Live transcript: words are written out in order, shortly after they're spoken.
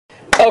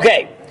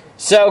Okay,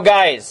 so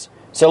guys,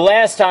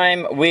 last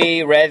time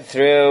we read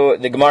through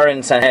the Gemara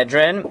in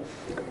Sanhedrin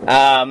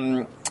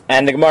and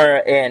the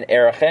Gemara in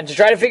Erechim to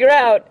try to figure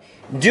out,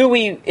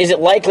 is it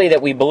likely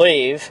that we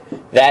believe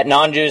that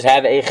non-Jews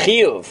have a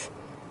chiyuv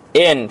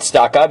in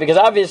tzedakah? Because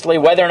obviously,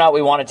 whether or not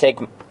we want to take,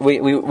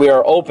 we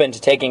are open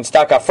to taking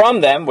tzedakah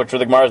from them, which were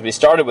the Gemaras we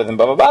started with in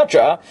Bava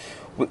Batra,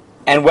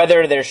 and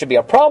whether there should be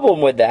a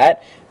problem with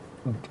that,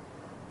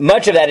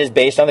 much of that is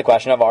based on the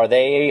question of, are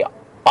they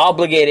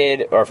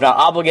obligated, or if not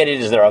obligated,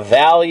 is there a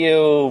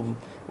value,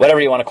 whatever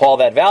you want to call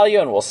that value,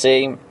 and we'll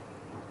see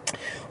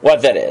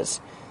what that is.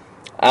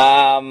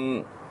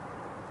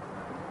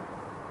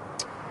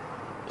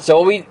 So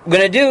what we're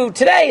going to do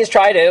today is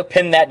try to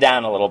pin that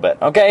down a little bit,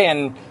 okay?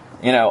 And,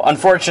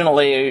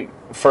 unfortunately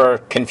for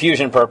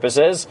confusion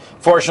purposes,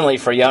 fortunately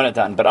for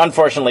Yonatan, but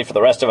unfortunately for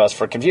the rest of us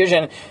for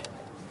confusion,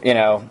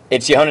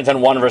 it's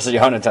Yonatan 1 versus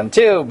Yonatan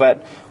 2,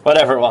 but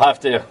whatever, we'll have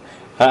to,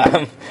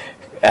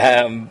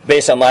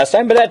 based on last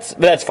time, but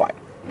that's fine.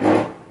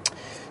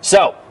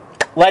 So,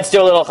 let's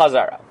do a little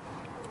chazara.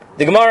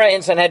 The Gemara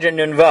in Sanhedrin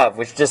Nun Vav,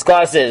 which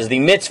discusses the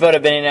mitzvot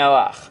of Bnei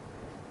Noach.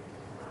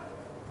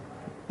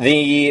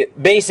 The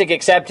basic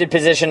accepted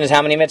position is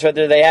how many mitzvot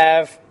do they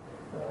have?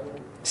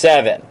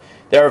 7.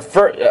 There are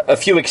a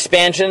few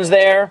expansions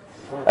there.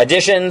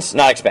 Additions,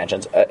 not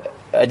expansions.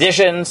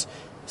 Additions,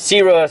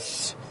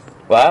 sirus,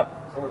 what?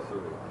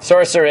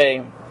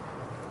 Sorcery.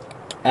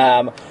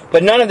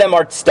 But none of them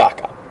are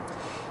tzedakah.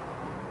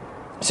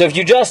 So if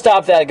you just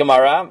stop that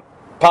Gemara,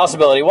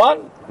 possibility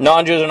 1,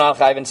 non-Jews are not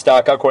chayiv in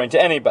tzedakah according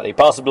to anybody.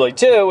 Possibility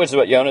 2, which is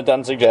what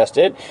Yonatan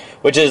suggested,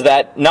 which is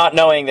that not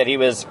knowing that he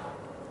was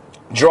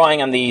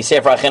drawing on the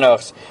Sefer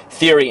HaChinuch's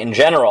theory in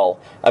general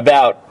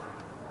about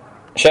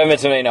Sheva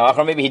Mitzvah Noach,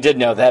 or maybe he did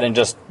know that and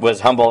just was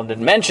humble and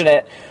didn't mention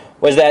it,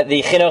 was that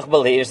the Chinuch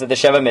believes that the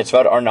Sheva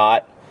Mitzvot are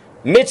not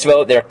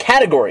mitzvot, they're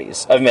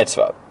categories of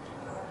mitzvot.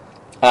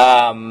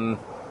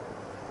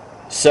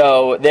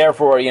 So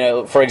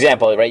therefore, for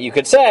example, right, you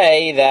could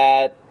say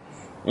that,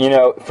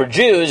 for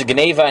Jews,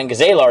 Geneva and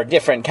Gezela are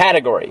different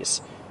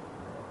categories,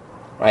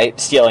 right?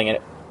 Stealing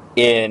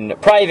in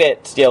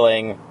private,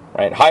 stealing,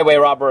 right, highway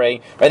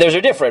robbery, right? Those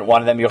are different.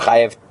 One of them you're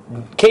chayiv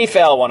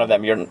kefel, one of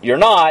them you're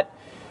not.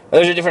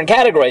 Those are different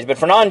categories. But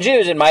for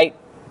non-Jews, it might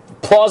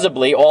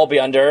plausibly all be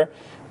under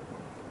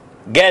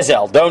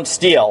Gezel, don't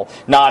steal,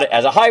 not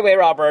as a highway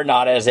robber,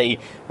 not as a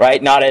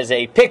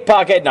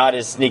pickpocket, not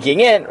as sneaking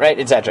in, right,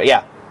 etc.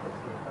 Yeah,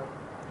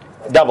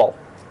 double,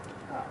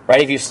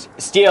 right? If you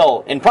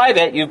steal in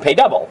private, you pay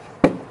double,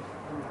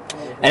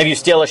 and if you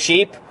steal a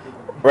sheep,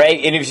 right,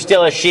 and if you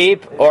steal a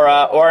sheep or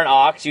an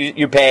ox,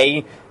 you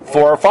pay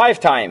 4 or 5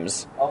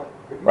 times,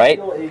 right?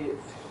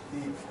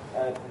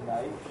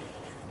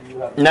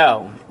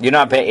 No, you do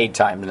not pay 8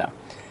 times. No.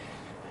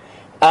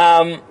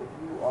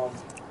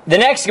 The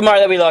next Gemara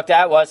that we looked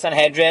at was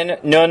Sanhedrin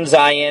Nun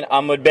Zayin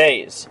Amud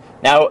Beis.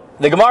 Now,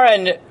 the Gemara,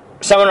 and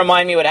someone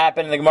remind me what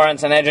happened in the Gemara in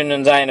Sanhedrin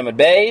Nun Zayin Amud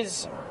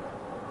Beis.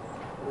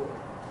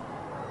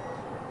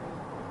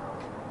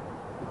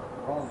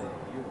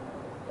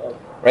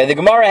 Right, the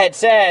Gemara had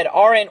said,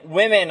 aren't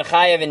women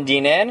chayav in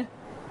dinin?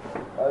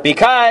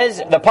 Because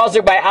the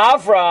pasuk by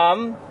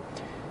Avram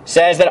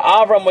says that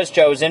Avram was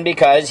chosen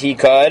because he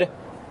could,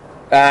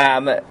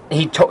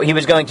 he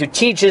was going to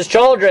teach his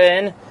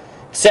children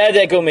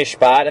tzedek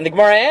u'mishpat, and the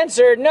Gemara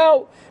answered,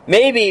 no,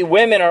 maybe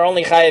women are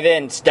only chayav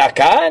in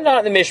tzedakah,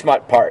 not the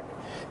mishpat part.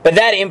 But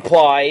that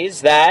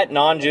implies that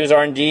non-Jews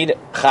are indeed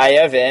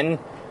chayav in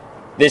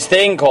this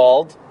thing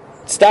called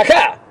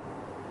tzedakah.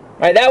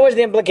 Right, that was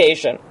the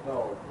implication.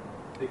 No,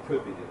 it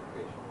could be the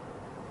implication.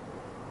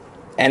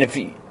 And if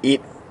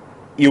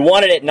you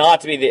wanted it not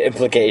to be the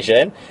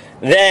implication,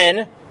 then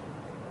it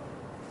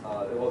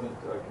wasn't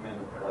a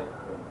commandment like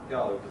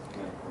God, it was just a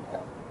commandment from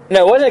God.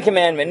 No, it wasn't a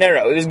commandment.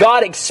 No. It was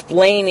God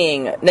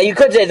explaining. Now, you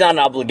could say it's not an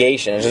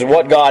obligation. It's just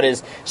what God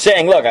is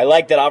saying. Look, I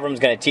like that Avram's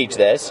going to teach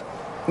this.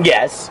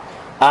 Yes.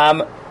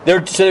 There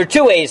are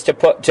 2 ways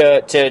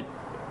to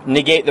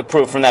negate the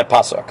proof from that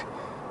pasuk.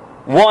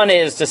 One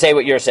is to say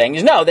what you're saying.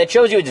 Is no, that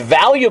shows you it's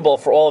valuable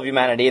for all of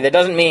humanity. That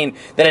doesn't mean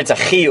that it's a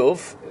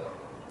chiyuv.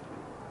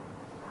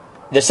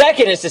 The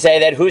second is to say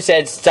that who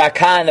said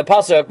tzedakah in the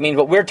pasuk means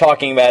what we're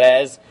talking about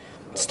as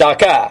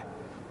tzedakah.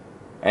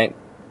 Right?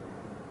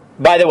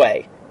 By the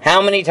way,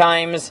 how many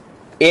times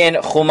in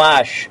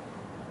Chumash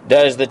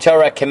does the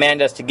Torah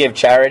command us to give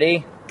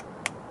charity?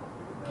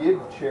 Give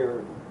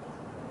charity.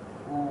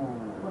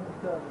 Ooh.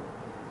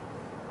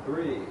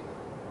 3.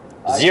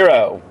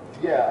 0.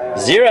 Yeah.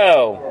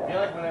 0. I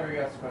feel like whenever you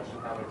ask a question,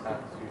 how many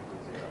times it's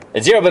usually 0.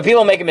 It's 0, but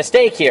people make a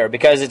mistake here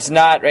because it's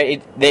not,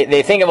 right?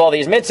 They think of all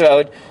these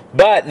mitzvot,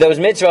 but those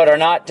mitzvot are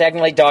not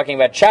technically talking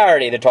about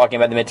charity. They're talking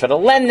about the mitzvah to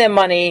lend them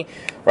money,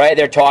 right?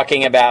 They're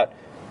talking about,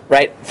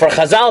 right? For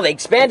Chazal, they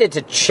expanded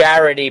to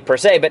charity per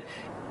se, but,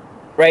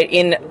 right,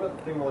 in... What about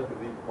the thing like the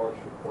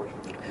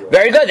portion?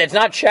 Very good, that's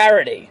not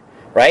charity,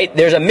 right?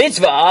 There's a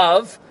mitzvah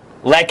of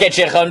leket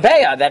shechon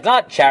peah. That's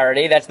not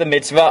charity, that's the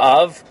mitzvah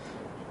of...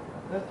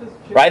 That's just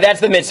right?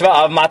 That's the mitzvah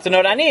of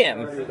matanot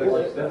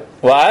aniyim.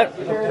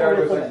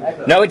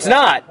 What? No, it's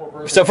not.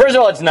 So first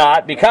of all, it's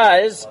not,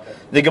 because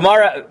the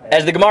Gemara,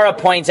 as the Gemara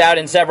points out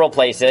in several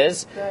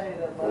places,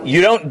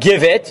 you don't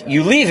give it,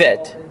 you leave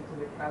it.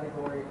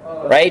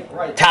 Right?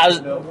 Guys,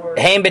 I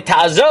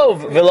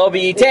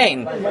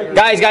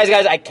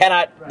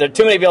cannot. There are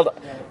too many people.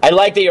 I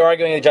like that you're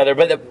arguing with each other,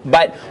 but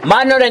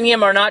matanot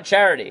aniyim are not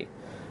charity.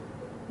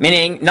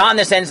 Meaning, not in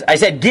the sense, I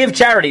said give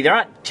charity. They're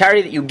not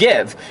charity that you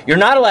give. You're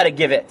not allowed to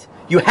give it.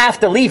 You have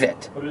to leave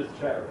it. But it is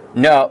charity.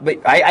 No, but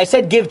I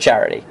said give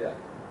charity. Yeah.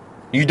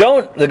 You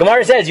don't, the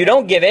Gemara says you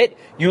don't give it,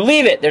 you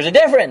leave it. There's a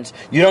difference.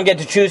 You don't get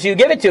to choose who you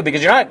give it to,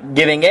 because you're not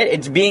giving it,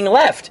 it's being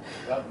left.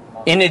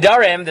 In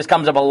Nidarim, this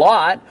comes up a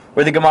lot,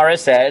 where the Gemara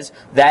says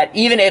that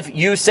even if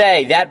you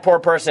say that poor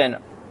person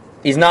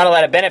is not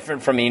allowed to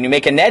benefit from me, and you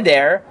make a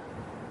neder,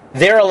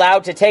 they're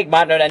allowed to take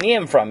matanot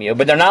aniyim from you,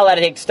 but they're not allowed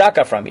to take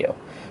tzedakah from you.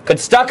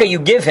 Because tzedakah you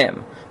give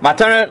him,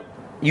 matanot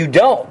you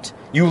don't.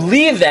 You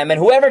leave them, and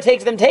whoever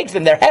takes them.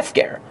 They're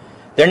hefker.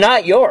 They're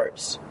not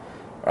yours,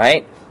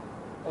 right?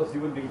 Oh, so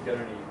you wouldn't be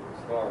getting any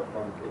star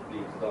from it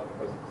being stuff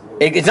because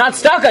It's not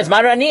tzedakah, it's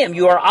matanot aniyim.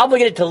 You are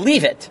obligated to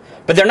leave it,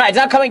 but they're not. It's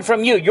not coming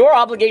from you. Your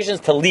obligation is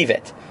to leave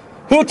it.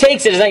 Who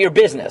takes it is not your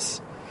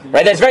business,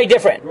 right? That's very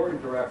different. Your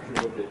interaction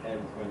with it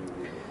ends when you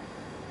leave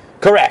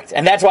it. Correct,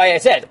 and that's why I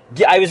said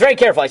I was very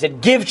careful. I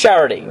said give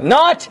charity,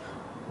 not.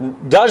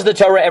 Does the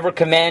Torah ever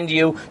command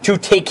you to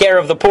take care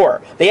of the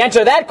poor? The answer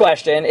to that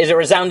question is a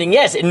resounding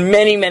yes in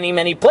many, many,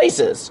 many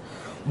places.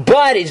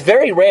 But it's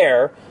very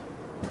rare,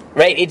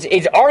 right?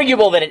 It's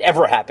arguable that it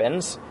ever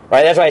happens,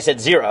 right? That's why I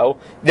said zero.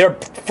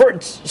 For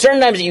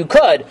certain times that you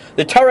could,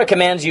 the Torah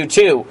commands you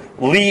to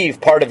leave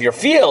part of your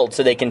field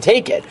so they can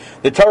take it.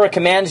 The Torah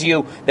commands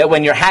you that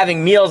when you're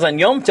having meals on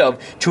Yom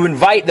Tov, to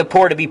invite the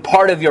poor to be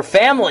part of your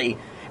family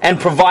and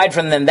provide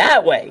from them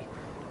that way.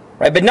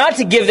 Right, but not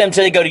to give them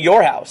till they go to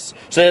your house,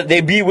 so that they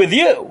be with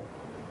you,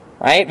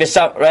 right?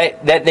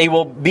 Right, that they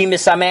will be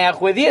misameach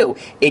with you.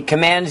 It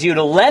commands you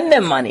to lend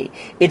them money.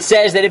 It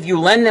says that if you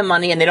lend them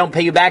money and they don't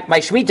pay you back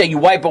by Shemitah, you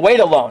wipe away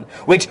the loan,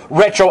 which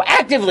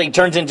retroactively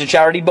turns into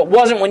charity, but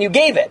wasn't when you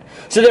gave it.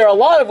 So there are a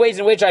lot of ways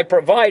in which I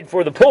provide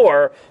for the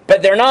poor,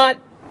 but they're not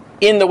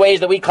in the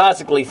ways that we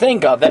classically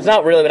think of. That's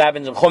not really what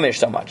happens in Chumash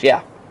so much.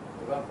 Yeah.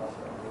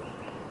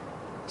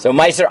 So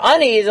Meiser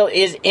Ani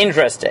is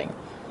interesting.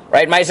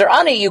 Right, Meiser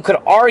Ani, you could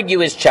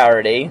argue is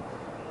charity,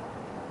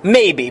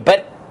 maybe,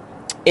 but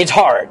it's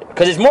hard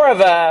because it's more of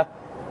a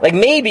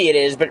maybe it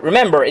is, but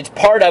remember it's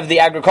part of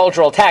the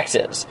agricultural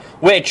taxes,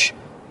 which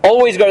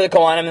always go to the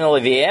Kohanim and the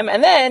Leviim,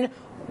 and then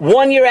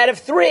 1 year out of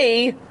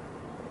 3,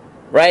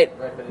 right,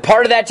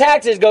 part of that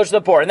taxes goes to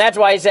the poor, and that's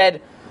why I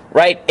said,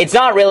 right, it's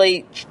not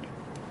really.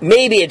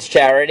 Maybe it's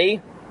charity,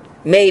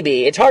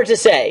 maybe it's hard to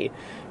say,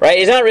 right?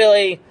 It's not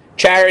really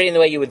charity in the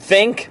way you would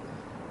think.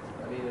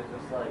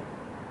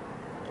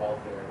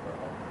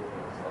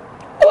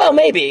 Well,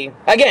 maybe.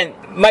 Again,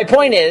 my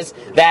point being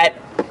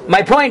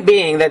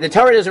that the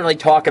Torah doesn't really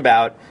talk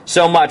about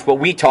so much what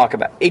we talk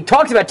about. It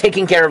talks about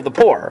taking care of the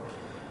poor,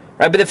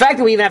 right? But the fact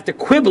that we even have to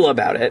quibble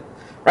about it,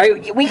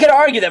 right? We could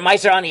argue that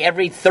Meiser Ani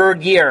every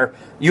third year,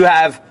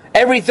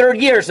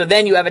 so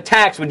then you have a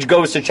tax which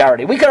goes to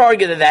charity. We could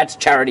argue that that's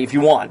charity if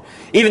you want,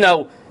 even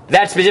though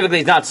that specifically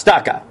is not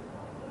tzedakah,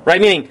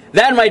 right? Meaning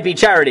that might be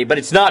charity, but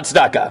it's not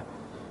tzedakah,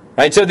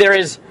 right? So there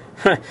is,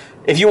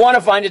 if you want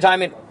to find a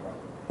time in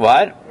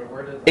what.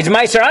 It's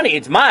Meiser Ani,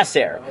 it's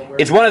Maaser.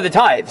 It's one of the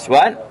tithes.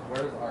 What?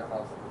 Where does our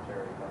concept of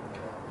charity come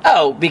from?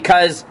 Oh,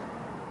 because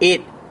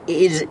it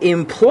is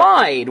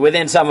implied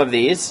within some of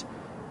these,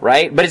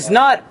 right? But it's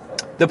not,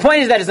 the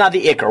point is that it's not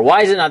the Iker.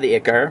 Why is it not the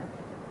Iker?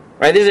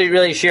 Right, this is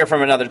really a share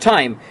from another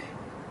time.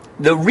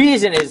 The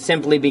reason is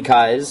simply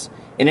because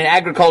in an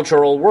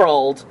agricultural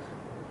world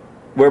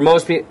where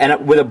most people,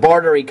 and with a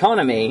barter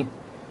economy,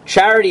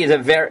 charity is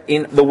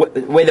in the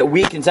way that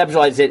we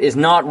conceptualize it, is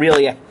not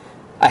really a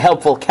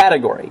helpful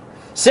category.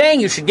 Saying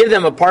you should give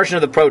them a portion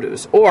of the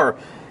produce, or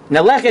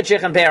now lechet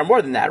shechan pei are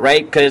more than that,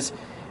 right? Because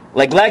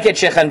like lechet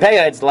shechan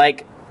pei, it's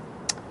like,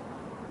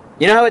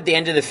 you know how at the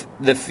end of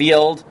the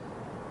field,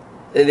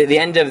 the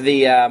end of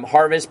the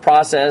harvest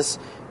process,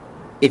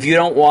 if you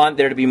don't want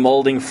there to be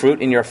molding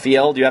fruit in your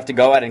field, you have to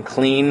go out and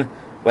clean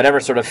whatever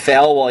sort of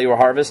fell while you were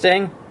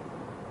harvesting.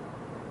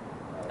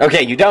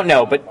 Okay, you don't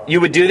know, but you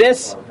would do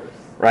this,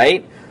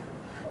 right?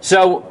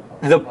 So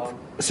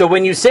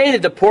when you say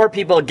that the poor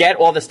people get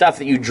all the stuff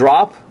that you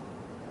drop,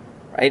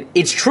 right?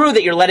 It's true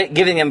that you're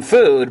giving them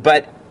food,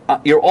 but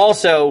you're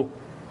also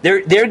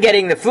they're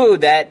getting the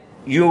food that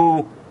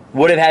you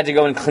would have had to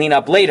go and clean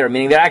up later.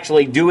 Meaning they're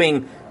actually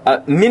doing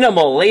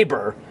minimal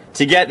labor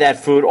to get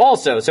that food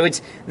also. So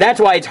that's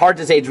why it's hard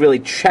to say it's really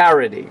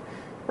charity,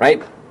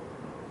 right?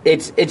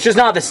 It's just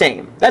not the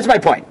same. That's my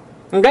point.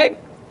 Okay.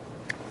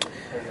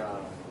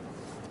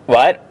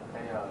 What?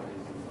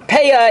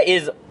 Peya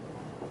is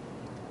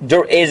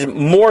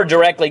more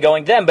directly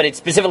going to them, but it's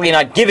specifically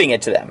not giving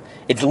it to them.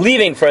 It's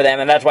leaving for them,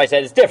 and that's why I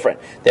said it's different.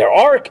 There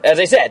are, as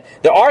I said,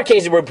 there are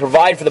cases where we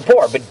provide for the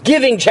poor, but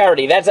giving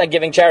charity, that's not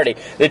giving charity.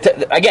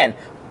 Again,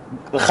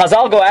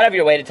 Chazal go out of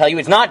your way to tell you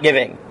it's not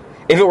giving.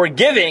 If it were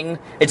giving,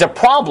 it's a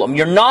problem.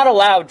 You're not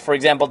allowed, for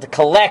example, to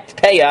collect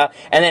payah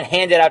and then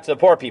hand it out to the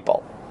poor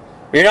people.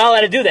 You're not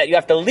allowed to do that. You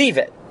have to leave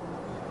it.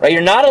 Right?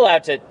 You're not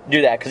allowed to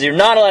do that because you're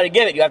not allowed to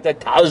give it. You have to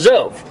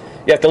ta'azov.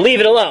 You have to leave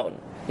it alone.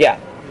 Yeah.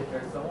 If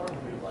there's someone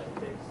who like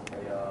takes a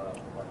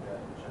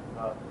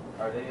shemoneh,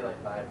 are they like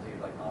allowed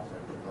to like also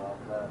involve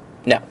that?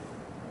 No.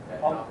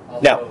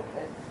 Okay. No.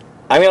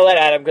 I'm gonna let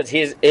Adam because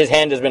his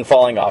hand has been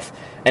falling off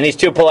and he's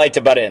too polite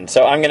to butt in.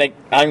 So I'm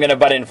gonna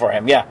butt in for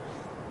him. Yeah.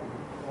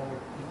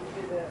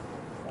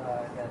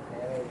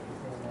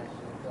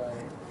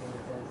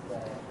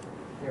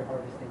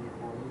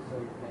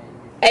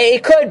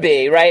 It could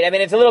be, right? I mean,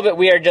 it's a little bit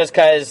weird just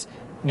because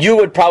you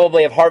would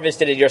probably have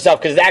harvested it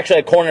yourself because it's actually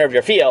a corner of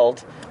your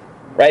field,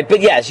 right? But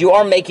yes, you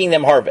are making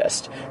them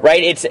harvest,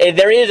 right?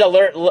 There is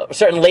a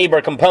certain labor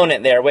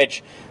component there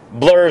which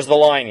blurs the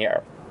line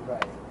here.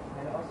 Right.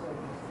 And also,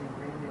 just to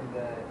bring in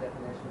the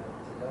definition of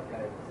tzedakah,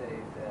 I would say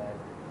that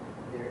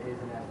there is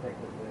an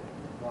aspect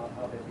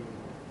of it being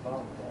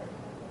voluntary.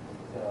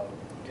 So,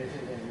 this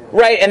isn't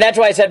Right, and that's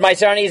why I said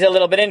Maisarani is a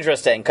little bit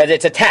interesting because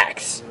it's a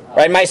tax.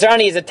 Right,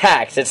 Maisarani is a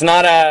tax. It's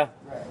not a...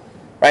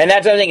 Right, and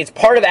that's what I'm saying. It's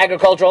part of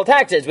agricultural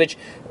taxes, which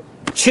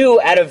 2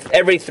 out of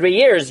every 3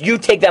 years, you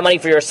take that money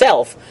for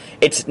yourself.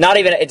 It's not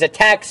even... It's a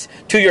tax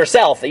to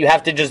yourself that you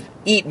have to just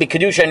eat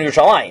B'Kedusha and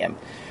Yerushalayim.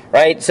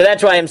 Right? So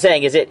that's why I'm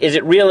saying, is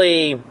it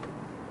really...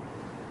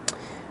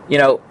 You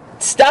know,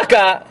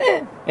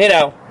 tzedakah, you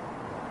know,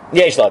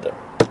 yesh lader.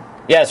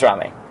 Yes,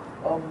 Rami. Is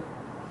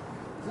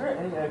there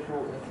any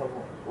actual income,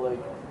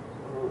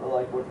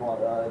 like which one,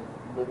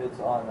 limits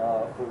on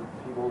for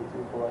people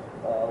to collect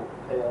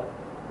payah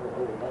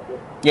or nothing?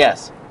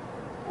 Yes.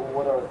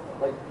 What are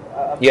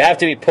You have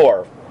to be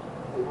poor.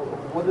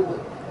 What is it?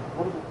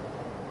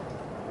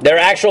 There are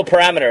actual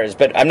parameters,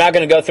 but I'm not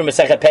going to go through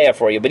Masechet Payah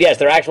for you. But yes,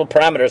 there are actual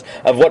parameters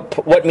of what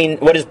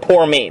does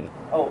poor mean.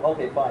 Oh,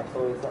 okay, fine.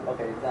 So it's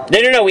okay. It's not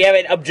No. We have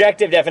an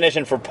objective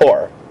definition for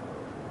poor.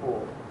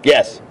 cool.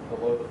 Yes.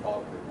 Below the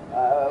poverty.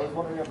 I was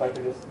wondering if I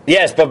could just.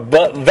 Yes, but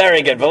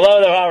very good.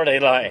 Below the poverty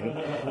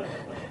line.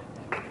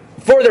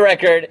 For the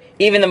record,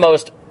 even the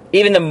most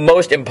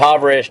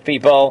impoverished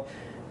people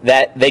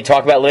that they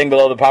talk about living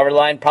below the poverty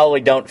line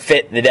probably don't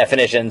fit the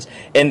definitions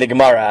in the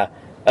Gemara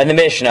and the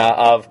Mishnah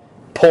of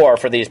poor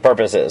for these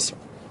purposes.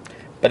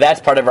 But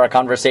that's part of our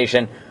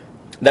conversation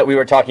that we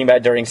were talking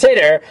about during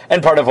Seder,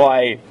 and part of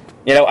why,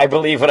 I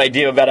believe what I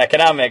do about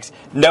economics,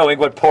 knowing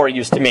what poor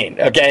used to mean,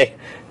 okay?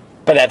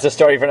 But that's a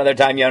story for another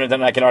time. Yonatan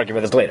and I can argue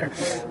with this later.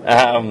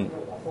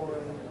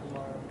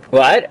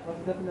 What?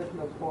 What's the definition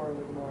of poor in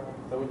the Gemara?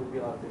 So we would be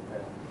allowed to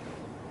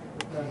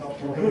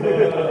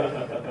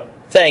pay.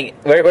 Saying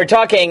we're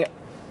talking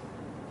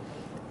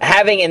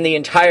having in the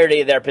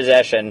entirety of their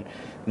possession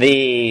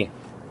the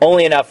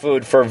only enough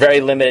food for a very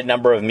limited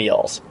number of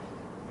meals.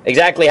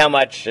 Exactly how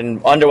much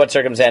and under what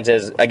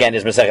circumstances, again,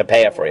 is Masechet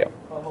Payah for you?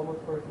 A homeless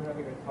person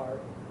having a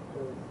tarp.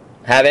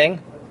 Having?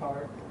 A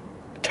tarp.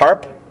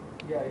 Tarp?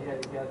 He has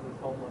this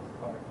homeless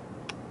tarp.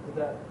 Is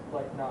that,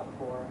 not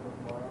poor in the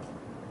Gemara?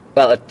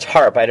 Well, a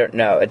tarp, I don't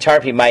know. A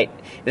tarp he might...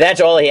 If that's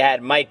all he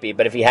had, might be.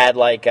 But if he had,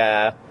 Like,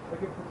 if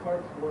the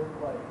tarp's worth,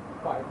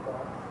 $5.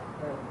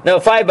 No,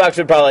 $5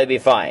 would probably be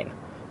fine.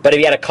 But if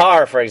he had a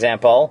car, for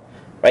example,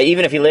 right,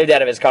 even if he lived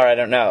out of his car, I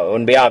don't know. It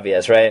wouldn't be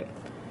obvious, right?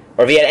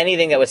 Or if he had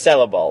anything that was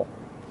sellable,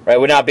 right, it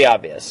would not be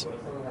obvious. What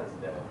if someone has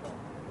debt?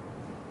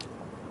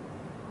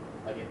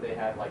 Like if they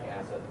had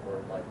assets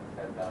worth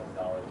 $10,000,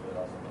 but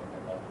also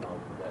left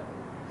that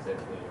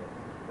essentially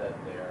that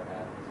they're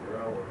at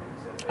zero, or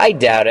you said I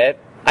doubt it.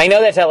 I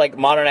know that's how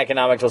modern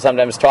economics will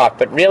sometimes talk,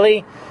 but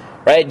really,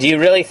 right? Do you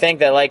really think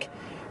that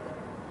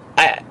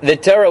the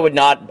Torah would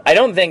not? I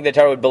don't think the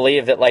Torah would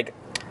believe that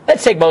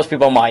let's take most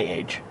people my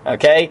age,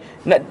 okay?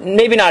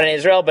 Maybe not in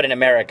Israel, but in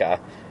America,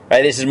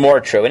 right? This is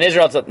more true. In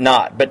Israel, it's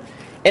not, but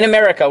in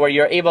America, where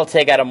you're able to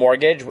take out a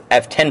mortgage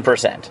at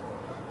 10%,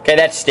 okay,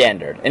 that's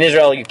standard. In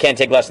Israel, you can't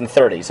take less than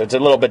 30, so it's a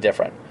little bit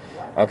different,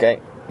 okay?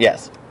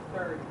 Yes,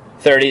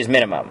 30 is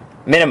minimum.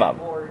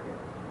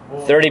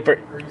 30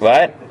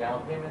 what? the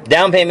down payment?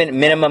 Down payment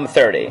minimum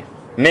 30.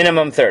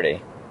 Minimum 30.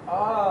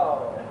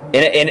 Oh.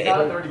 It's not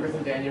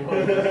 30%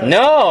 annual.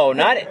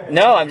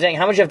 No, I'm saying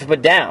how much you have to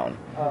put down.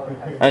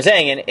 I'm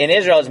saying in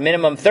Israel it's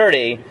minimum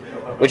 30,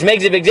 which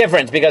makes a big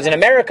difference because in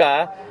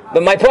America,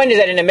 but my point is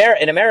that in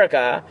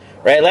America,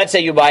 right, let's say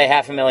you buy a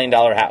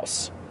 $500,000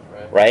 house,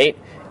 right?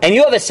 And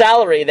you have a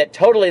salary that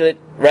totally,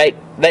 right,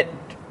 that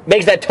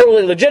makes that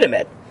totally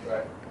legitimate.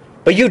 Right.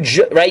 But you make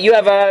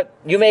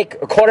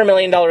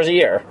 $250,000 a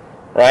year,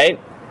 right?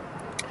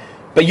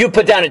 But you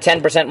put down a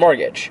 10%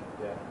 mortgage,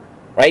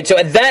 right? So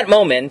at that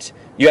moment,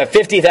 you have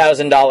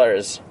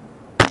 $50,000,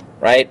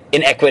 right,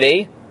 in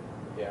equity,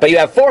 but you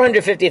have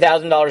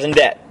 $450,000 in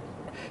debt.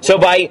 So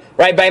by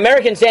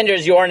American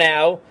standards, you are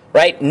now,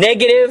 right,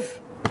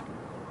 negative,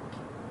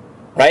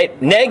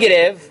 $50,000 in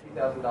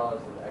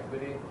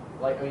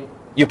equity.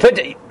 You put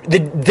the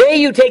day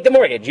you take the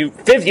mortgage. You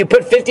put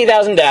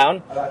 $50,000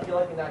 down. I feel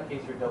like in that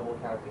case you're double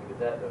counting the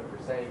debt, though.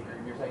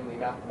 You're saying the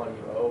amount of money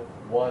you owe.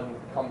 One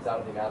comes out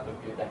of the amount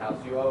of the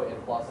house you owe,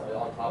 and plus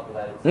on top of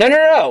that, it's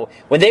No.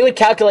 When they would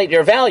calculate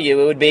your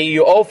value, it would be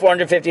you owe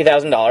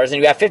 $450,000, and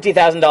you have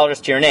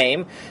 $50,000 to your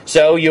name,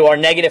 so you are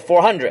negative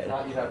 $400.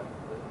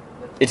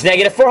 It's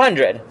negative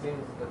 $400. That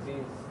seems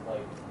like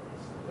a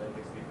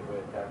stupid way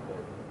to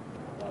calculate.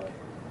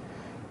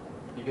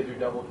 Because you're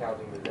double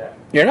counting the debt.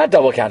 You're not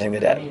double counting the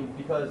debt. I mean,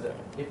 because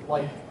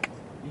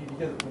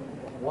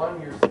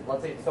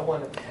let's say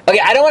someone. Okay,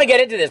 I don't want to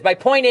get into this. My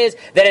point is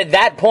that at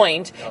that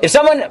point, if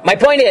someone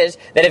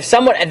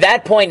at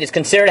that point is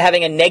considered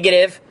having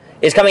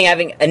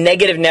having a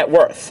negative net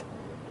worth,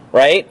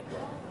 right?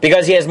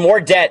 Because he has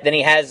more debt than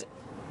he has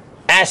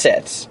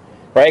assets,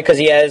 right? Because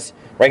he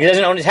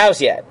doesn't own his house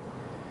yet,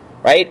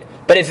 right?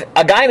 But if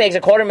a guy makes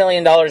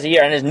 $250,000 a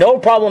year and has no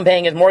problem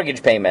paying his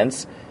mortgage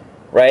payments,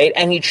 right,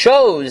 and he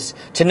chose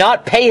to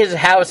not pay his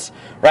house,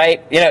 right,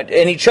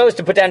 and he chose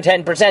to put down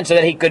 10% so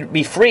that he could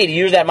be free to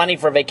use that money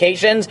for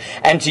vacations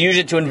and to use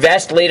it to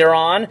invest later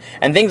on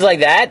and things like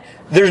that,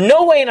 there's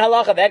no way in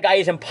halacha that guy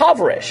is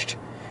impoverished,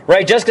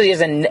 right, just because he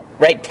has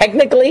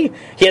technically,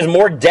 he has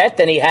more debt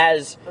than he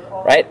has,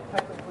 right?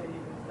 Technically, he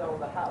can sell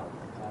the house.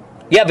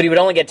 Yeah, but he would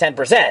only get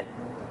 10%.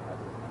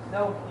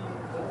 No, he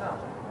would not.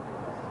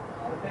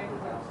 The thing is,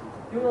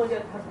 he would only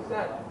get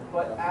 10%,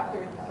 but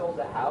after he sold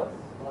the house,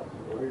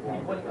 he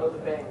wouldn't owe the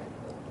bank.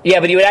 Yeah,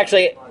 but you would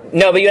actually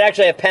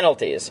have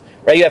penalties,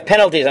 right? You have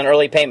penalties on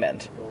early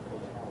payment.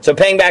 So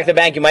paying back the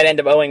bank, you might end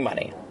up owing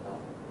money.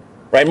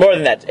 Right? More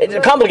than that. It's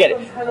complicated.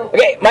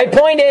 Okay, my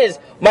point is,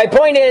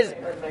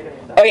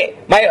 okay,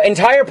 my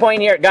entire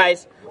point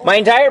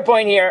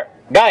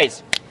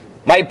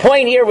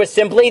here was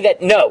simply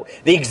that no,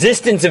 the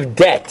existence of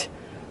debt,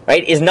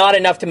 right, is not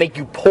enough to make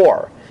you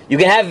poor. You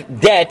can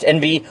have debt and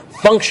be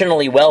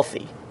functionally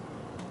wealthy.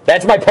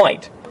 That's my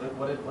point.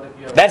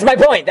 That's my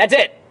point. That's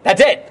it.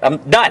 I'm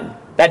done.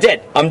 That's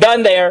it. I'm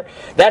done there.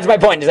 That's my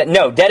point, is that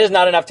no, debt is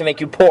not enough to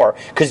make you poor,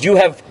 because you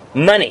have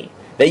money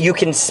that you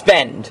can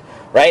spend,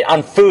 right,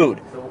 on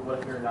food. So what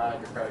if you're not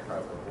on your credit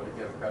card? What if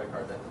you have a credit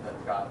card that's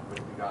got what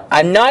you got?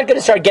 I'm not going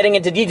to start getting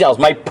into details.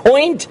 My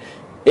point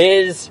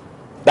is,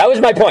 that was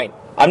my point.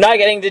 I'm not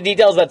getting into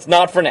details. That's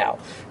not for now.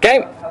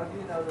 Okay? How do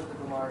you know that the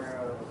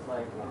Gemara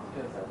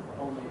just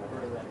only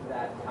for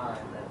that time?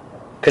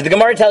 Because the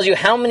Gemara tells you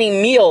how many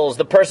meals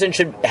the person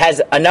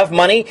has enough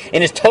money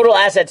in his total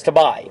assets to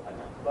buy.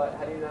 But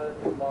how do you know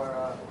that the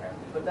Gemara?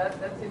 But that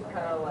seems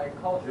kind of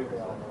like culture.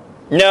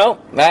 No,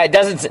 it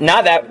doesn't.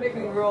 Not that.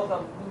 Making rules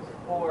on who's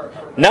poor.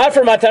 Not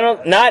for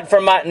matanonim,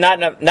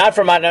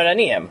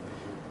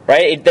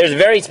 right? There's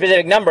very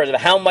specific numbers of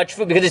how much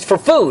food, because it's for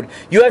food.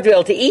 You have to be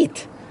able to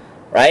eat,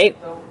 right?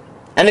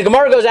 And the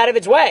Gemara goes out of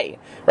its way,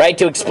 right,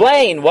 to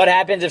explain what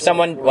happens if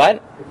someone what.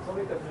 If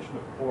somebody's definition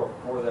of poor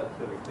for that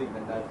specific thing,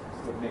 then that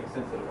would make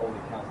sense that it only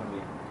counts how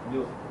many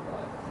meals you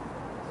provide.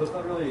 So it's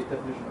not really a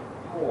definition of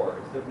poor;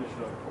 it's a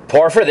definition of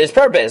Poor for this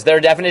purpose. There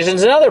are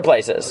definitions in other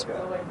places. Okay.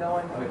 So no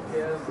one would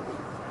give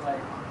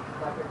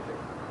butter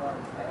chips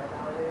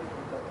nowadays,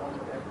 because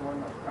almost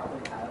everyone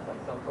probably has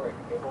some sort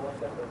of cable like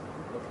that that's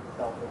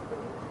self-food.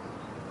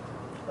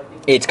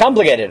 It's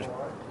complicated.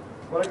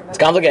 It's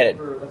complicated.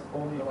 That's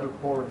only for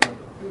poor in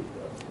terms of food,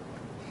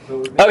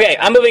 though. So Okay,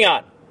 I'm moving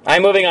on.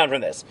 I'm moving on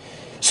from this.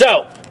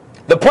 So,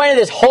 the point of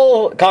this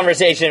whole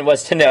conversation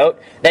was to note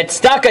that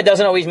tzedaka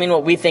doesn't always mean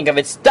what we think of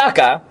as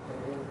tzedaka.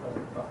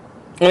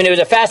 I mean, it was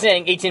a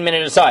fascinating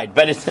 18-minute aside,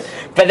 but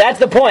that's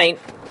the point.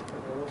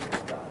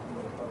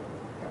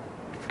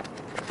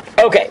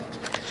 Okay,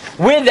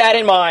 with that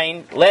in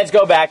mind, let's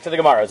go back to the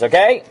Gemaras,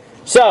 okay?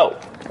 So,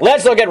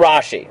 let's look at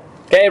Rashi.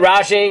 Okay,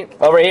 Rashi,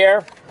 over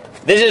here.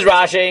 This is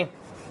Rashi.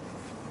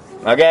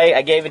 Okay,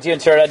 I gave it to you in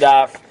Surah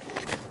Daf.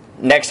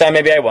 Next time,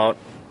 maybe I won't.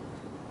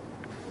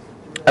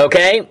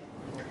 Okay?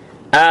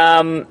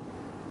 So,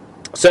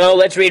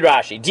 let's read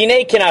Rashi.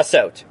 Dinei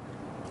kinasot.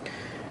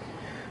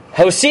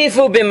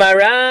 Hosifu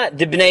b'mara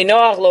d'bnei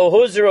Noach lo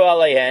huzru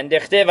aleihen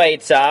dechtev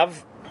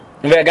ha'yitzav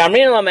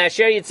v'gamrin lo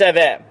me'asher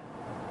yitzaveh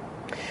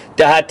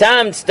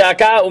dahatam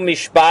tzedaka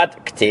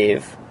u'mishpat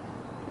ktiv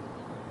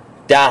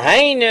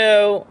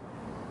dahainu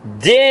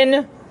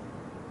din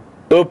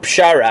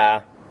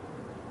u'pshara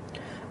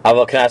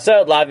aval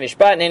knasot lav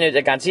mishpat nenu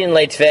dekansin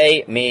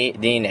le'tfei mi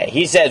dineh.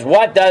 He says,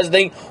 what does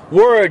the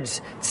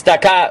words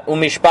tzedaka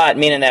u'mishpat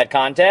mean in that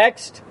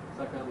context?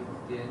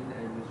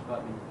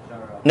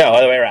 No,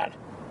 other way around.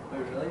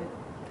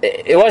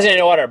 It wasn't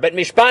in order, but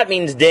mishpat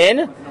means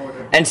din,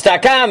 and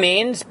tzedakah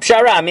means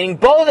pshara, meaning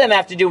both of them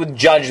have to do with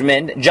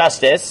judgment,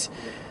 justice.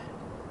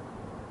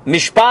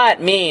 Mishpat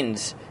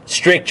means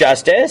strict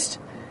justice,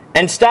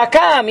 and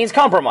tzedakah means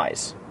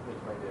compromise.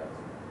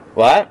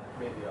 What?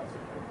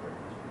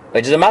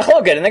 Which is a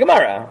machloket in the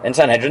Gemara, in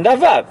Sanhedrin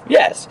Daf Vav.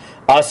 Yes.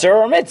 Asur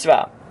or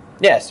mitzvah.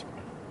 Yes.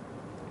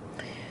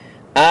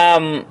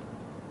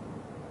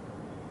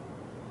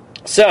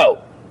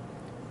 So,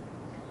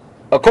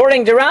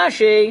 according to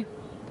Rashi,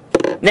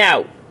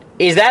 now,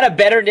 is that a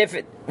better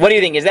what do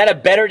you think? Is that a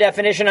better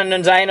definition on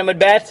Nun Zayin Amud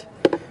Bet?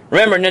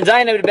 Remember, Nun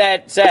Zayin Amud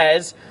Bet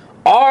says,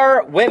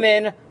 are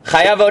women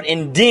chayavot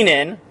in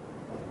dinin?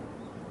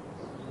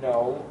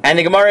 No. And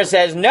the Gemara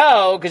says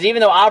no, because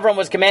even though Avram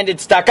was commanded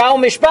tzedakah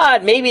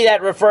mishpat, maybe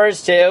that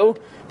refers to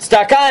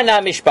tzedakah and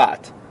not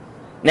mishpat.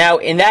 Now,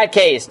 in that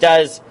case,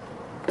 does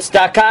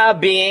tzedakah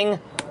being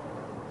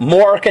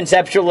more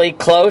conceptually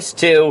close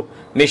to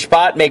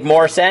mishpat make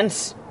more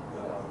sense?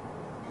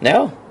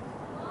 No.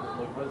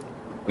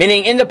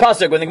 Meaning, in the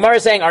pasuk, when the Gemara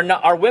is saying,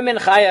 are women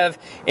chayav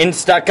in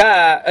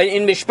tzedakah,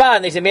 in mishpat,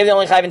 and they say maybe they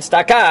only chayav in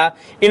tzedakah,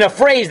 in a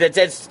phrase that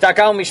says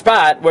tzedakah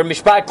mishpat, where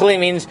mishpat clearly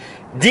means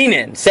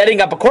dinin,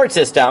 setting up a court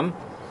system,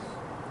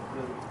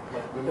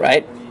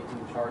 right? In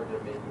charge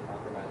of making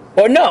compromises.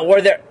 Or no,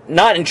 or they're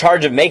not in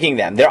charge of making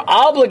them. They're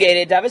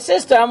obligated to have a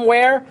system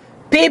where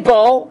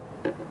people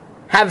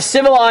have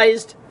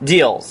civilized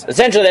deals.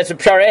 Essentially, that's what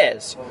pshara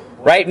is,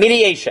 right?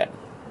 Mediation.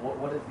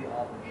 What is the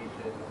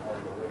obligation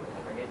on the women?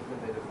 I guess you could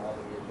say there's an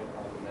obligation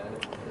on the men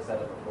to set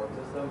up a court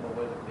system, but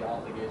what is the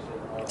obligation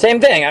on...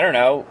 Same thing, I don't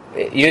know.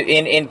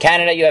 In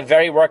Canada, you have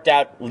very worked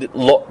out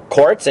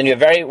courts, and you have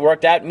very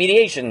worked out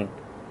mediation.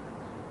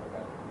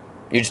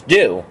 You just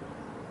do.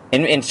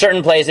 In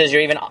certain places,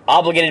 you're even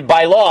obligated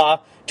by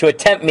law to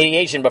attempt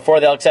mediation before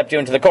they'll accept you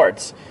into the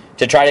courts,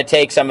 to try to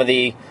take some of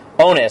the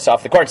onus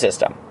off the court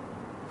system.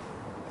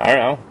 I don't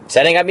know,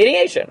 setting up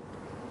mediation.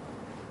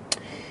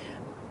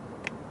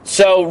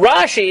 So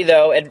Rashi,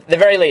 though, at the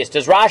very least,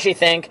 does Rashi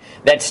think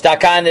that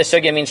tzedakah in this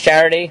sugya means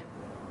charity?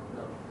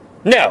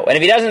 No. And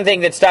if he doesn't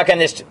think that tzedakah in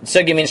this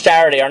sugya means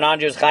charity, are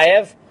non-Jews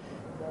chayev?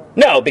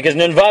 No, because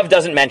Nun Vav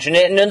doesn't mention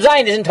it, and Nun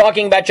Zayin isn't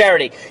talking about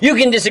charity. You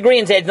can disagree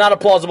and say it's not a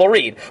plausible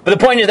read, but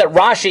the point is that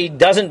Rashi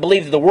doesn't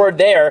believe that the word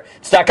there,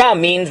 tzedakah,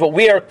 means what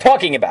we are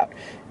talking about.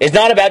 It's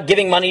not about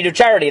giving money to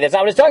charity. That's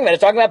not what it's talking about.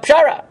 It's talking about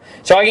pshara.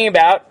 It's talking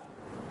about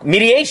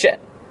mediation.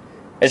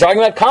 It's talking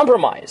about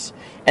compromise.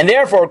 And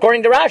therefore,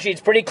 according to Rashi,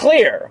 it's pretty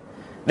clear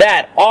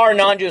that are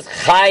non-Jews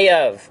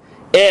chayav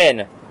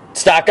in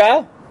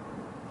tzedakah?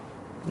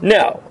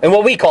 No. And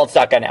what we call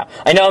tzedakah now.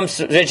 I know I'm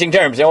switching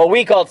terms. And what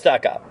we call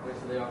tzedakah.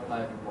 So they are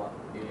chayav in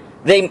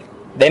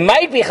what? They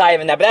might be chayav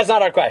in that, but that's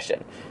not our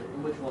question.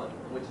 Which one?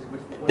 Which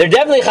They're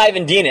definitely chayav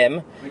in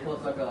dinim. we call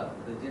tzedakah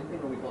the din thing,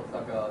 or we call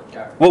tzedakah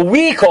charity? What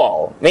we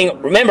call, I mean,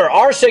 remember,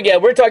 our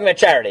sugya, we're talking about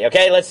charity,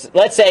 okay?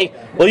 Let's say,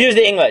 we'll use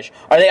the English.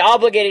 Are they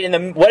obligated in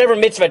the whatever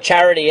mitzvah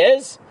charity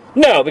is?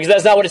 No, because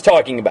that's not what it's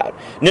talking about.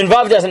 Nun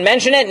Vav doesn't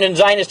mention it, and Nun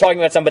Zayin is talking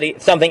about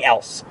something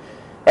else.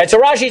 Right, so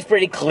Rashi's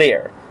pretty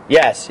clear.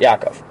 Yes,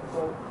 Yaakov. So,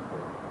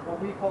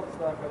 what we call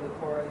tzedakah, the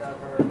Torah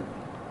never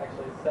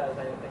actually says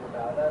anything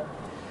about it.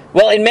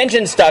 Well, it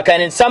mentions tzedakah,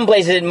 and in some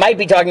places it might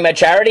be talking about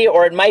charity,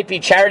 or it might be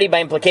charity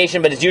by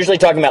implication, but it's usually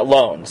talking about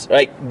loans,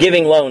 right?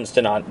 Giving loans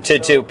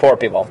to poor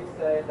people. If we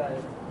say that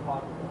it's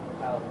talking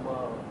about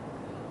loans,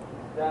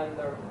 then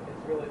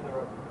it's really the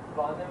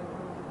Rabbanim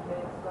who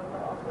makes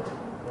tzedakah also?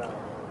 No.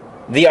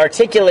 The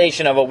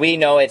articulation of what we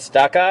know at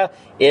tzedakah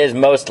is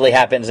mostly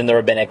happens in the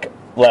rabbinic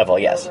level,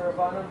 yes. So the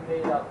Rabbanim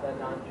made up that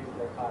non-Jews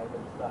are chayav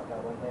in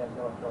tzedakah when they have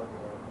no authority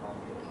over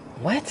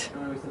non-Jews. What?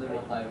 No, we said they're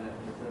not chayav in it.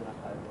 We said they're not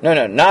chayav in it. No,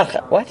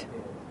 not what?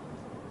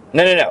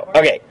 No.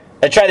 Okay,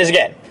 let's try this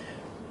again.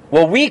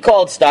 What we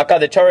call tzedakah,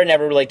 the Torah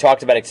never really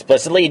talks about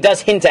explicitly. It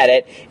does hint at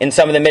it in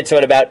some of the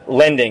mitzvot about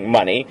lending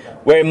money,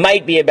 where it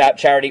might be about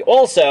charity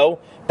also,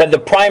 but the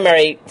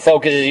primary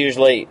focus is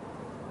usually...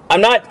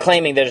 I'm not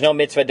claiming there's no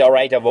mitzvah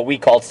d'oraita of what we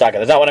call tzedakah.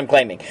 That's not what I'm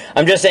claiming.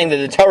 I'm just saying that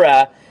the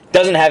Torah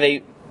doesn't have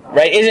a...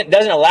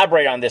 doesn't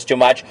elaborate on this too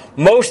much.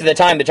 Most of the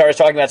time the Torah is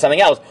talking about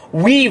something else.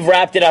 We've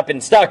wrapped it up in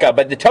tzedakah,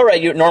 but the Torah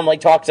normally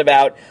talks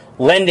about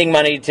lending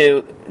money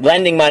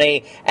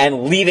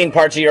and leaving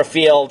parts of your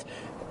field.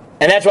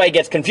 And that's why it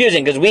gets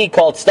confusing, because we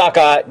call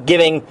tzedakah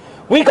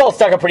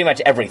pretty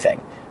much everything,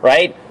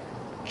 right?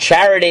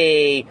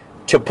 Charity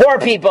to poor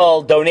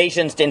people,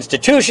 donations to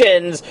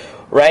institutions,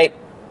 right?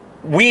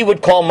 We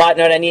would call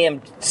matnot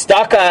aniyim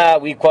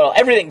tzedakah, we call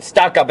everything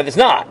tzedakah, but it's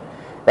not.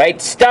 Right?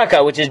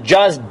 Tzedakah, which is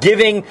just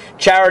giving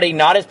charity,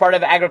 not as part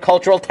of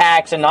agricultural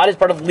tax and not as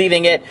part of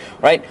leaving it,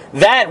 right?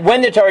 That,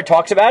 when the Torah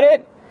talks about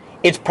it,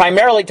 it's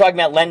primarily talking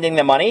about lending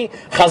the money.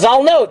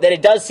 Chazal note that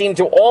it does seem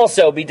to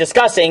also be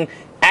discussing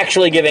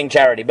actually giving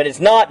charity, but it's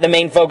not the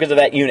main focus of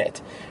that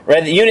unit.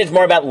 Right? The unit's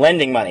more about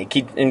lending money,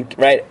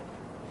 right?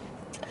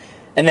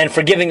 And then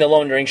forgiving the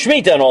loan during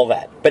Shemitah and all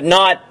that, but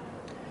not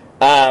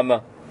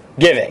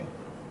giving.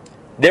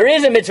 There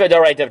is a mitzvah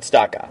d'oraita of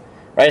tzedakah.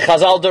 Right?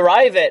 Chazal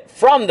derive it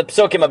from the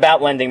psukim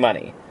about lending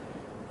money.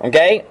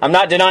 Okay? I'm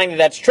not denying that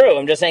that's true.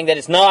 I'm just saying that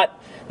it's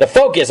not the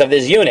focus of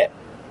this unit.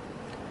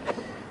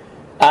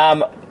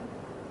 Then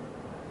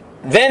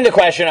the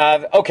question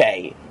of,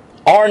 okay,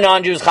 are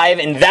non-Jews chayiv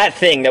in that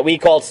thing that we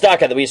call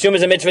tzedakah, that we assume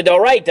is a mitzvah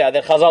d'oraita,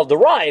 that Chazal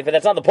derive, but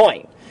that's not the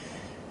point.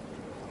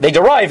 They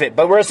derive it,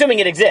 but we're assuming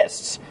it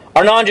exists.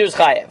 Are non-Jews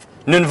chayiv?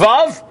 Nun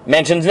Vav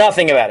mentions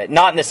nothing about it.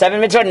 Not in the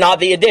 7 mitzvah, not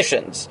the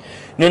additions.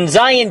 Nun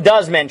Zayin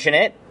does mention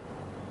it.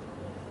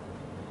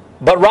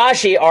 But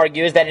Rashi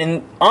argues that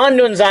on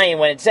Nun Zayin,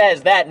 when it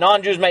says that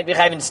non-Jews might be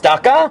chayiv in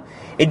tzedakah,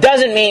 it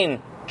doesn't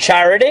mean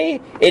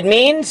charity, it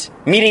means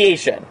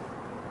mediation,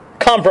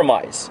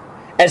 compromise,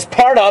 as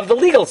part of the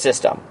legal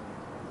system.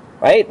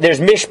 Right? There's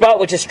mishpat,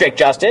 which is strict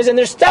justice, and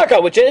there's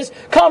tzedaka, which is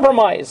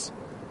compromise.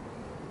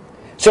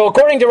 So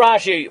according to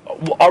Rashi,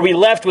 are we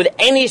left with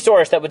any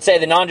source that would say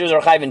the non-Jews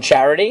are chayiv in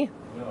charity?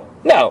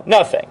 No,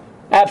 nothing.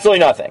 Absolutely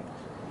nothing.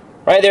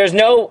 Right? There's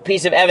no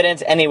piece of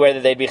evidence anywhere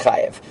that they'd be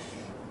chayiv.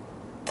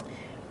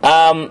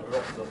 I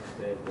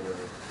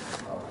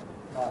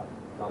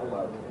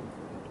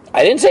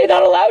didn't say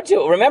not allowed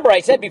to. Remember,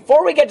 I said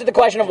before we get to the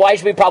question of why it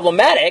should be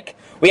problematic,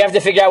 we have to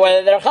figure out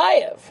whether they're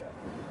chayiv.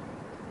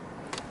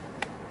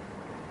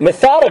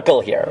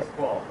 Methodical here.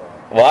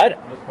 What?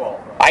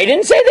 I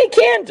didn't say they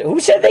can't. Who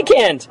said they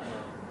can't?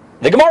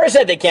 The Gemara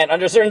said they can't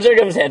under certain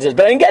circumstances,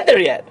 but I didn't get there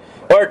yet.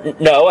 Or,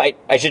 no,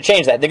 I should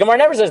change that. The Gemara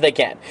never says they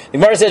can't. The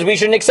Gemara says we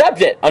shouldn't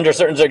accept it under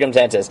certain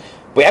circumstances.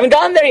 We haven't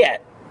gone there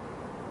yet.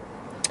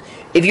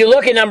 If you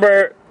look at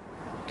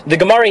the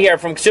Gemara here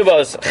from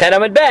Ksubos, Chet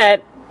Amud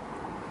Bet,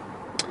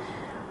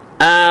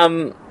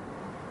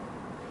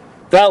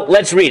 well,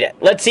 let's read it.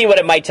 Let's see what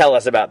it might tell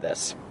us about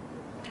this.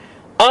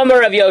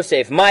 Amar of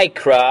Yosef,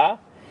 Maikra,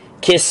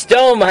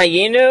 Kistom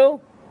Hayinu,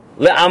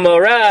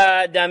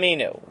 Le'amora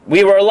Daminu.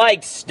 We were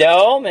like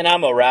Sdom and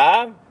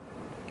Amorah.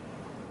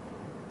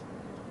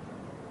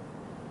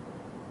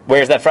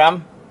 Where's that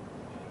from?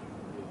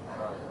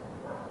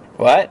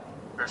 What?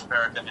 First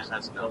parak of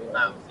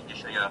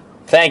Yeshayahu.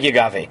 Thank you,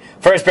 Gavi.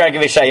 First parak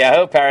of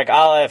Yeshayahu, parak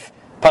Aleph,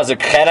 pasuk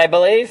Chet, I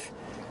believe.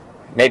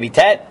 Maybe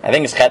Tet. I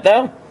think it's Chet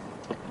though.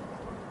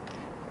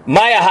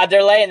 Maya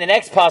Haderle, and the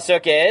next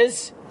pasuk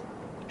is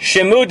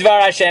Shemu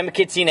Dvar Hashem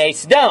Kitzinei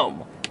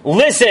Sdom.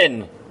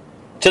 Listen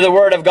to the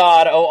word of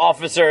God, O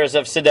officers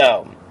of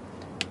Sodom.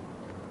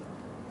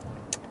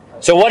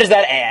 So what does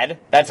that add?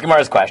 That's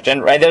Gemara's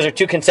question, right? Those are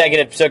two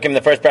consecutive psukim in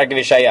the first parak of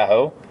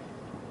Yeshayahu.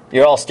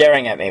 You're all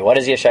staring at me. What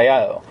is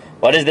Yeshayahu?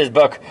 What is this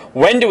book?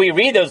 When do we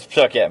read those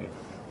psukim?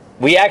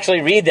 We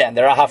actually read them.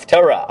 They're a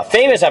haftarah, a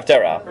famous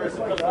haftarah.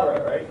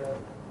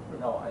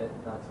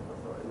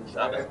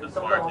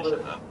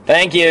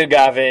 Thank you,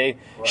 Gavi.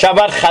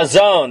 Shabbat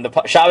Chazon, the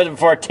Shabbat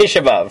before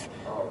Tisha B'Av.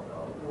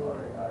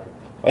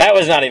 Well, that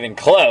was not even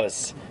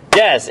close.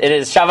 Yes, it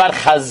is Shabbat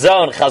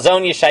Chazon,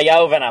 Chazon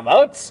Yeshayahu ben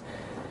Amotz.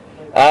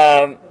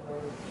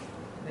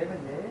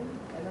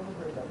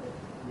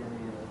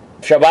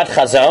 Shabbat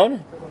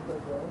Chazon?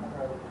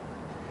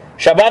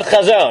 Shabbat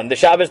Chazon, the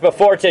Shabbat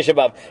before Tisha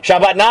B'Av.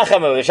 Shabbat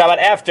Nachamu, the Shabbat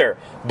after.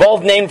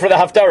 Both named for the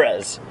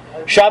Haftarahs.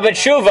 Shabbat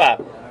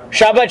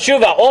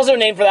Shuvah, also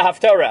named for the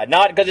Haftarah.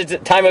 Not because it's a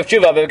time of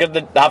Shuvah, but because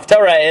the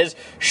Haftarah is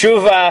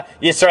Shuvah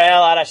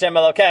Yisrael ad Hashem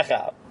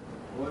Elokecha.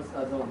 What's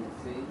Chazon?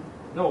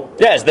 No.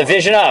 Yes, the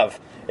vision of.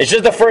 It's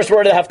just the first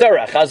word of the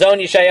Haftarah. Chazon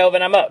Yeshayahu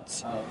ben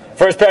Amotz.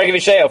 First parak of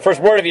Yeshayahu,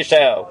 first word of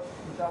Yeshayahu.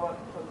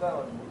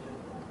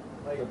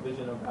 Like a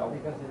vision of how.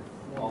 Because it's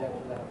named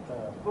after the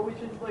Haftarah. But we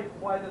should, like,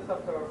 why this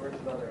Haftarah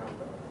versus other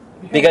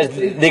Haftarah?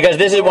 Because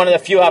this is one of the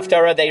few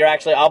Haftarah that you're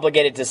actually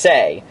obligated to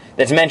say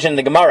that's mentioned in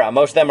the Gemara.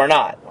 Most of them are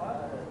not.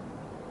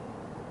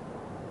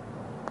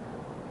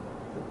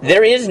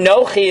 There is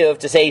no chiyuv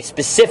to say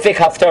specific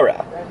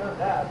Haftarah. I know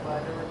that, but I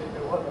never knew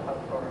there was a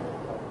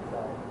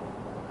Haftarah.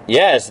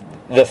 Yes,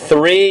 the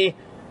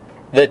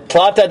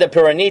Tlata de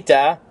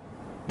Puranita,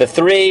 the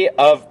three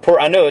of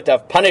Puranut,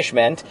 of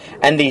punishment,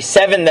 and the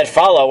seven that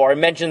follow are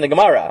mentioned in the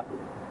Gemara.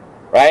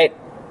 Right?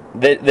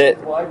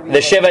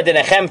 The Shiva de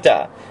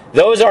Nechemta.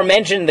 Those are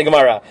mentioned in the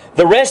Gemara.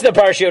 The rest of the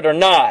Parashiyot are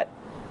not.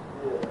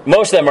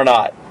 Most of them are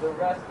not. The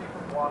rest you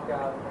can walk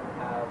out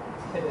and have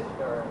Kiddush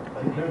or...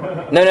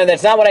 No,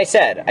 that's not what I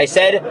said. I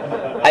said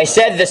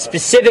the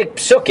specific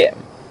psukim.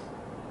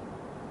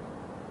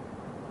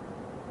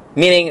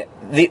 Meaning,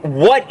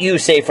 what you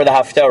say for the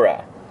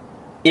Haftarah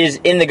is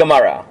in the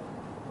Gemara.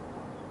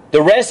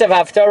 The rest of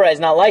Haftarah is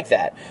not like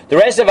that. The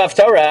rest of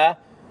Haftarah,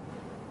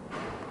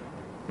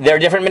 there are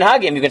different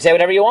minhagim. You can say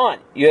whatever you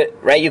want. You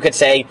could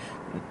say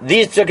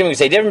these psukim. You could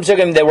say different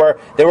psukim.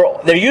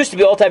 There used to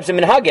be all types of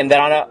minhagim that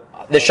on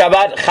the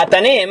Shabbat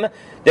Chatanim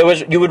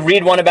you would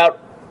read one about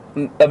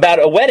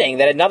a wedding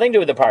that had nothing to do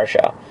with the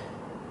parsha,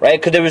 right?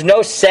 Because there was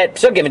no set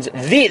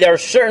psukim. There are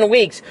certain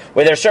weeks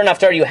where there's certain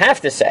haftarah you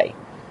have to say,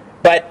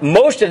 but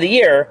most of the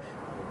year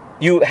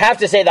you have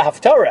to say the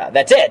haftarah.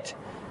 That's it.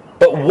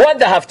 But what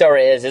the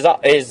haftarah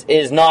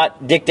is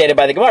not dictated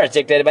by the Gemara. It's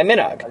dictated by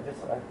minhag.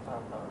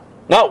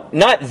 No,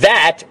 not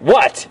that.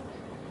 What?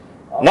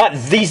 Not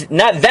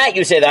that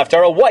you say the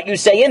haftarah. What you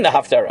say in the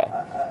haftarah.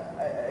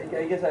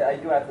 I guess I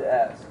do have to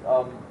ask.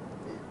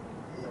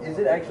 Is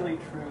it actually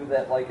true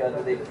that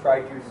that they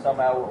tried to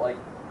somehow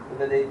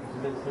that they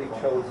specifically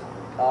chose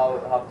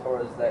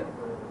haftarahs that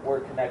were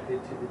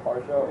connected to the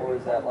parsha, or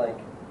is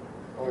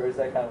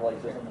that kind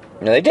of just?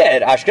 No, they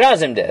did.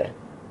 Ashkenazim did.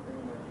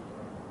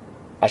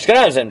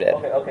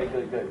 Okay,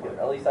 good.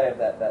 At least I have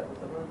that.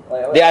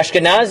 The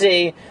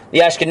Ashkenazi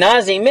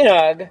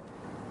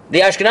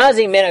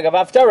minhag of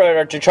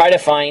haftarah are to try to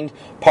find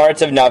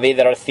parts of Navi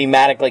that are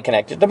thematically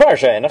connected to the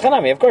parsha. And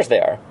Hanami, of course, they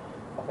are.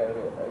 Okay,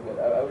 good.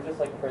 I was just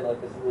afraid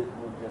this would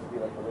just be a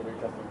later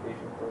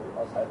justification for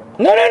us having.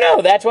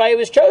 No. That's why it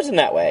was chosen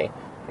that way.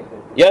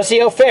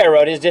 Yossi Ofer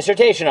wrote his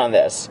dissertation on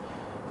this,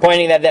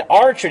 pointing that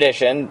our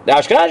tradition, the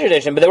Ashkenazi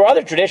tradition, but there were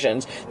other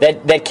traditions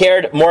that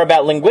cared more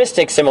about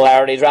linguistic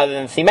similarities rather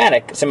than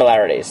thematic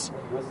similarities.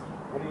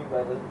 What do you mean by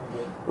linguistic?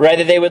 Right,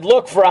 that they would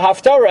look for a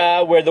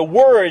haftarah where the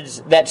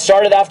words that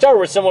started the haftarah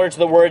were similar to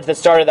the words that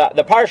started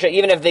the parsha,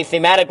 even if they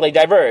thematically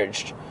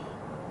diverged.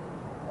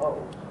 Oh.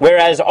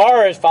 Whereas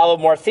ours followed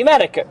more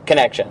thematic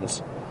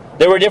connections.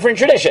 There were different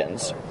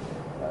traditions. Are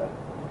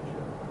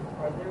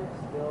there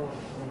still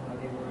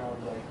minhagim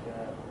around, like,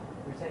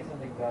 you're saying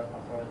something about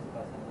Haftarah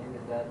Pasanim,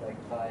 is that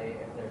like by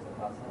if there's a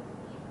Pasam?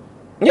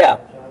 Yeah.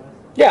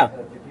 Yeah.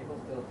 So do people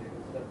still do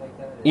stuff like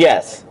that?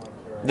 Yes,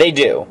 they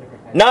do.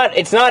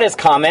 It's not as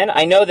common.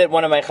 I know that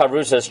one of my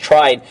chavrusas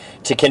tried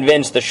to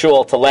convince the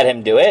shul to let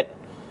him do it.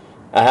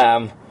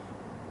 It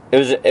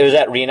was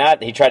at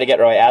Rinat. He tried to get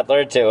Roy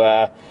Adler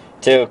to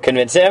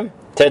convince him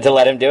to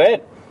let him do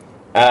it.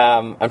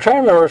 I'm trying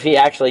to remember if he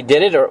actually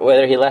did it or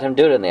whether he let him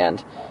do it in the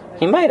end.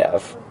 He might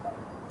have.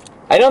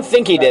 I don't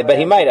think he did, but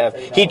he might have.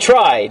 He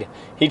tried.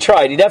 He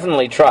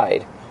definitely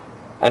tried.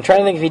 I'm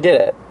trying to think if he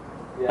did it.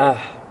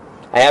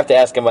 I have to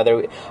ask him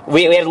whether...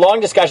 We had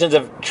long discussions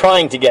of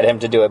trying to get him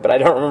to do it, but I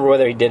don't remember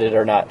whether he did it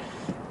or not.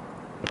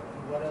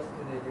 What else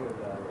do they do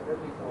about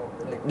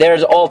it?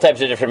 There's all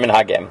types of different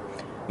minhagim.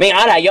 I mean,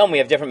 Ad Hayom we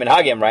have different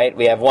minhagim, right?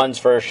 We have ones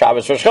for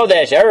Shabbos Rosh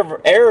Chodesh,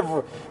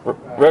 Erev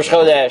Rosh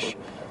Chodesh.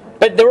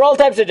 But there are all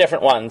types of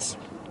different ones.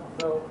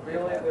 So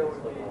really there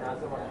would be not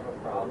so much of a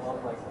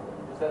problem, like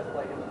just as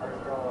like in the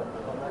first row,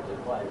 so much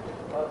as like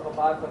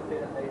Chabad puts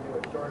in and they do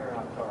a shorter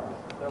on Torah.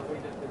 So if we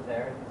just did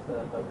theirs instead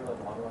of they'll do a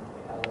long one,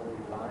 that would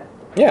be fine.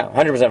 Yeah,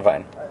 100%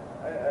 fine.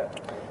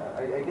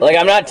 Like,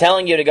 I'm not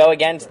telling you to go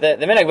against the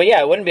minhag, but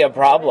yeah, it wouldn't be a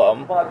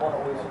problem.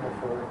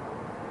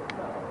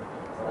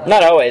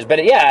 Not always,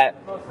 but yeah.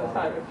 Most of the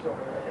time it's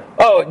shorter.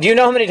 Oh, do you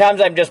know how many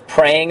times I'm just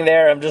praying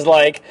there? I'm just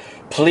like,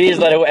 please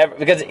let whoever...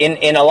 Because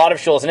in a lot of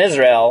shuls in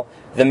Israel,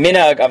 the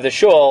minhag of the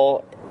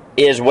shul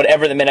is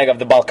whatever the minhag of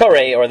the Baal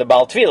Koreh or the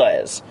Baal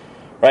Tefillah is.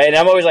 Right? And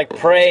I'm always like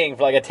praying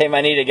for like a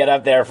Teimani to get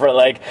up there for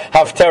like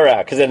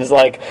haftarah, because then it's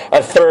like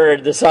a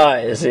third the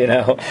size, you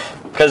know?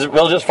 Because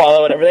we'll just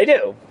follow whatever they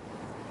do.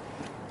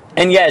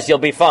 And yes, you'll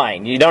be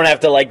fine. You don't have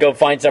to like go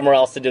find somewhere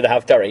else to do the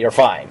haftarah. You're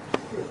fine.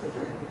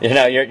 You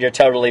know, you're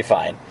totally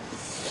fine.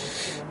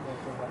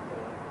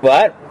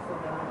 What?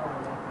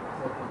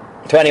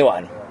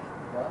 21.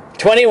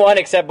 21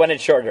 except when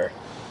it's shorter.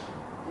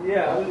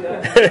 Yeah,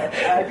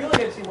 I feel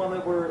like I've seen one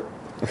that were...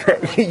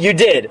 You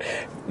did.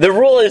 The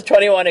rule is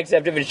 21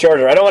 except if it's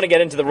shorter. I don't want to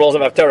get into the rules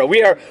of haftarah. We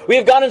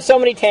have gone on so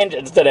many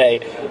tangents today.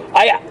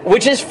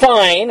 Which is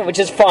fine.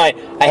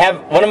 I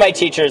have one of my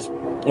teachers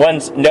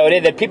once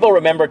noted that people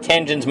remember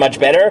tangents much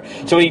better.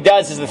 So what he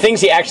does is the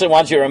things he actually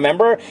wants you to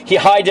remember, he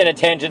hides in a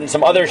tangent in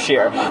some other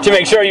shir to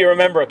make sure you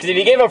remember. Because if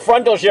he gave a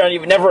frontal shir, you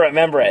would never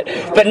remember it.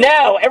 But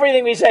now,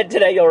 everything we said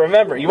today, you'll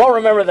remember. You won't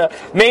remember the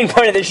main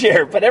point of the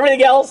shir, but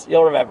everything else,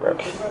 you'll remember.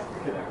 Can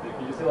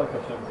you say like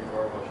Hashem be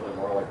more emotionally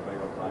more like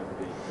putting up time for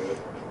being good?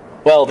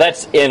 Well,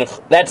 that's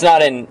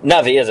not in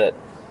Navi, is it?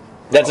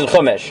 That's in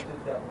Chumash.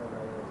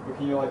 But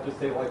can you like just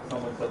say like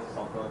someone says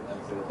something and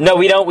say that? No,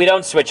 we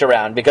don't switch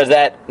around because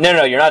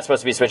no, you're not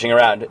supposed to be switching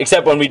around,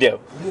 except when we do.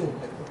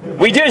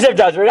 We do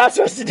sometimes, we're not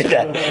supposed to do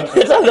that.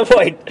 That's not the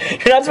point.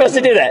 You're not supposed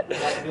to do that.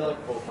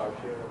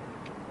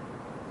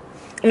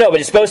 No, but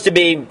it's supposed to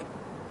be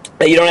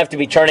that you don't have to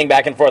be turning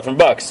back and forth from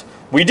books.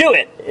 We do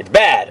it. It's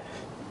bad.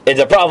 It's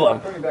a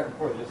problem. Turning back and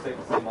forth, just say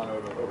the same line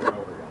over and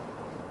over again.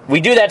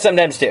 We do that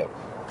sometimes too.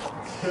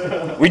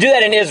 We do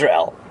that in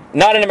Israel.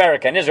 Not in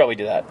America. In Israel we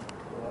do that.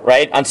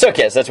 Right? On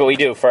Sukkot, that's what we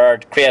do for our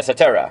Kriyas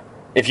HaTorah.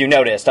 If you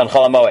noticed, on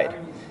Chol HaMoed.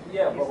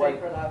 Yeah, but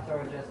like...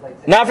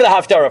 Not for the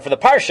Haftarah, for the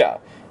Parsha.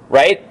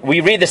 Right?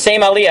 We read the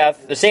same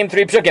Aliyah, the same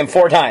 3 psukim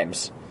 4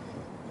 times.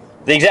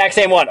 The exact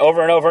same one,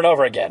 over and over and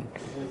over again.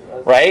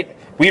 Right?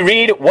 We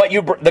read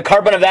the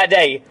carbon of that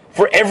day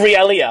for every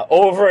Aliyah,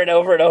 over and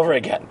over and over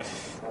again.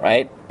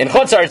 Right? In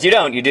Chutzars, you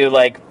don't. You do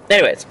like...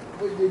 Anyways.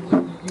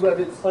 You have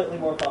it slightly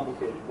more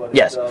complicated. But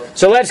yes.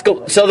 So let's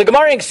go. So the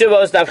Gemara in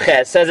Ksubos Daf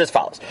Ches says as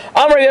follows.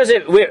 Amar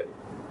Yosef,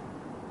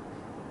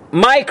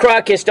 my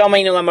kra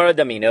kistominu lamar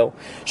daminu.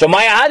 So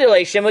my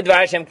adilei shemu dvar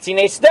Hashem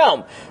k'tzinei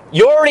sdom.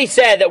 You already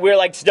said that we're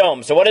like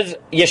Sdom. So what is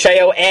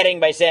Yeshayahu adding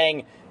by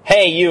saying,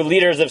 hey, you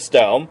leaders of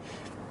Sdom?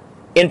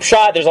 In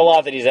Pshat, there's a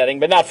lot that he's adding,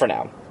 but not for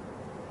now.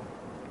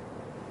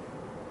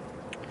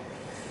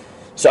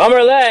 So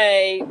Amar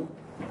lei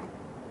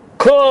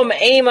kum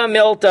ema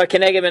milta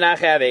keneged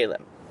menachem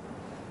avelim.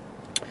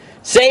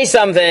 Say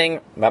something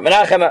about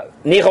Menachem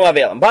Nichom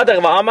Avelim. Patach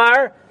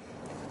v'amar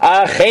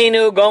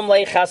Achenu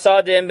gomlei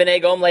chasadim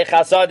b'nei gomlei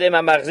chasadim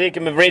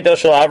amachzikim b'vrito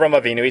shel Avram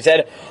Avinu. He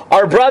said,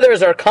 our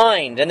brothers are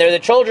kind, and they're the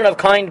children of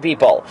kind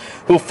people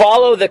who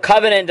follow the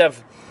covenant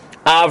of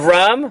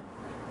Avram.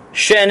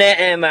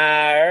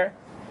 Shene'emar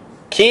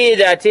ki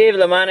dativ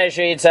l'maneh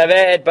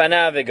sheyitzaveh et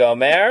panav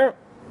v'gomer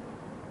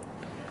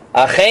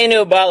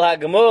Achenu bal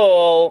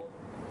hagmul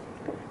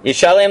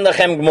Yishalim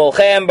lechem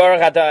gmulchem, baruch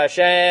atah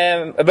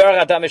Hashem,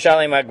 baruch atah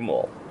mishalim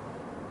hagmul.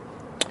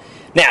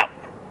 Now,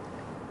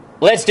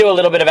 let's do a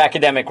little bit of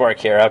academic work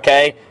here,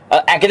 okay?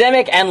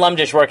 Academic and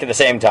lumdish work at the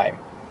same time.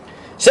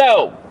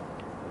 So,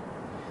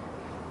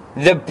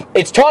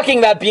 it's talking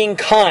about being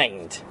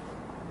kind.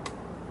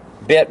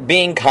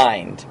 Being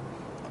kind.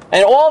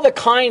 And all the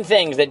kind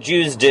things that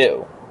Jews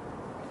do.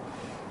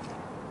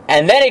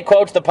 And then it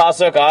quotes the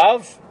pasuk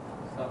of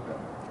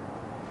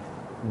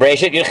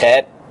Breshit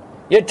Yudchet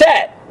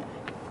Yutet.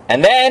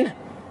 And then,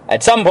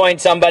 at some point,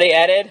 somebody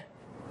added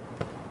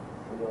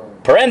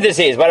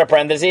parentheses. What are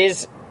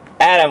parentheses?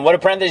 Adam, what do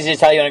parentheses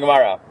tell you in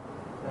Gemara?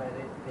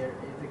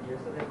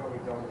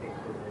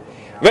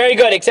 Very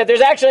good, except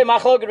there's actually a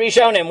machloket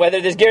rishonim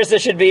whether this girsa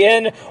should be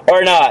in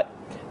or not.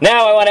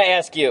 Now I want to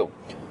ask you,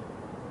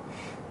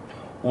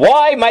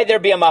 why might there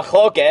be a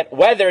machloket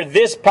whether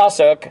this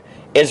pasuk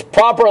is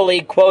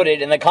properly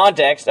quoted in the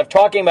context of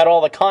talking about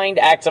all the kind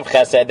acts of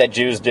chesed that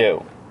Jews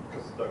do?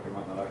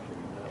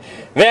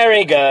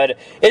 Very good.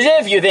 As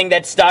if you think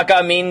that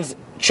tzedaka means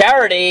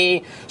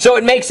charity, so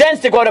it makes sense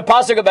to quote a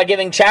pasuk about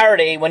giving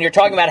charity when you're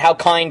talking about how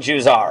kind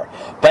Jews are.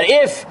 But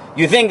if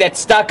you think that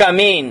tzedaka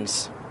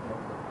means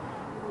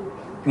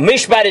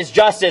mishpat is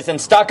justice and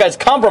tzedaka is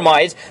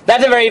compromise,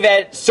 that's a very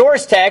bad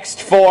source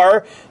text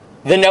for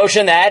the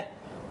notion that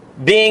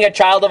being a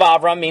child of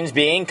Avram means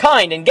being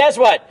kind. And guess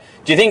what?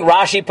 Do you think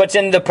Rashi puts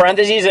in the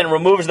parentheses and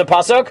removes the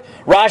pasuk?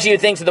 Rashi, who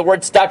thinks that the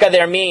word tzedaka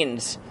there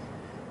means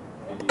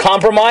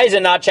compromise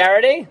and not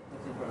charity?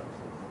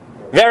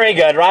 Very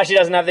good. Rashi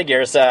doesn't have the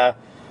girsa,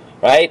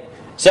 right?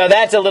 So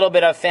that's a little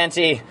bit of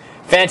fancy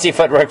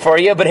footwork for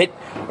you, but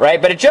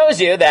it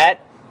shows you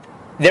that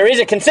there is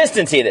a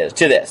consistency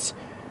to this,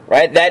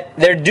 right? That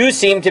there does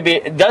seem to be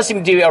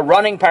a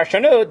running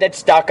parshanut that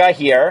tzedaka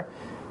here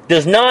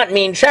does not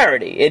mean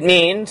charity. It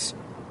means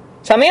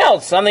something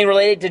else, something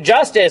related to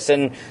justice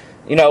and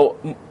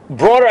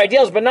broader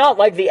ideals, but not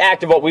like the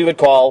act of what we would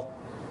call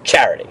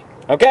charity.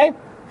 Okay?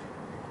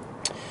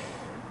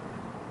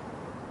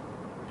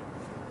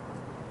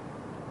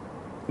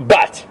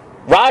 But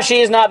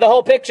Rashi is not the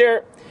whole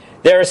picture.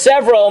 There are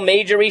several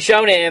major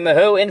Rishonim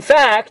who, in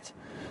fact,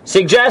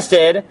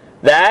 suggested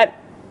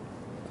that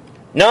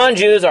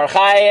non-Jews are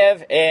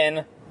chayev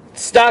in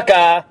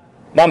tzedaka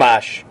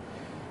mamash.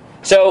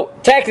 So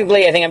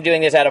technically, I think I'm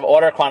doing this out of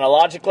order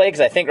chronologically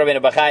because I think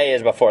Rabbeinu Bachai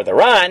is before the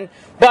Ran,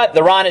 but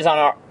the Ran is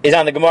on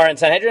the Gemara and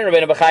Sanhedrin.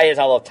 Rabbeinu Bachai is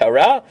on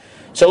Torah.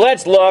 So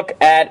let's look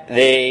at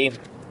the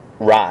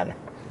Ran.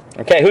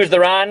 Okay, who's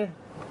the Ran?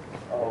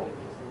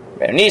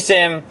 Rabbeinu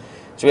Nisim.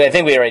 So I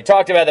think we already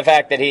talked about the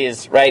fact that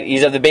he's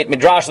of the Beit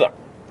Midrash, the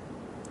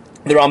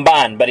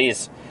Ramban, but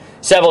he's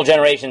several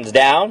generations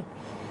down.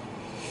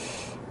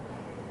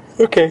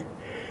 Okay,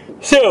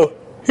 so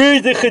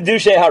here's the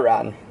Chidushei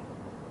Haran.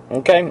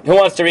 Okay, who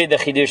wants to read the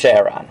Chidushei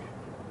Haran?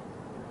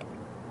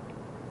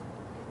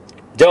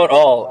 Don't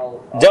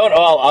all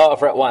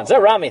offer at once.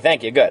 Oh, Rami,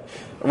 thank you, good.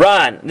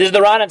 Ran, this is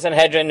the Ran and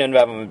Sanhedrin Nun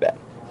Vav Amud Bet.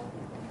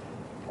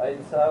 Okay,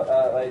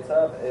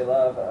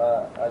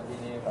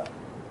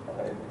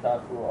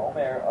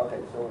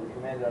 so he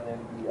commanded on him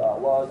the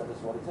laws, and this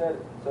is what he said.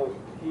 So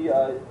he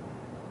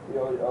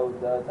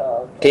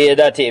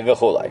Kiyadati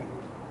v'chulai.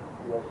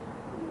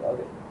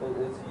 Okay,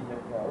 this he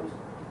knows.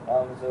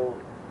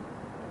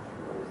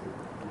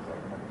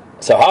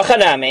 So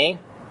Hachanami,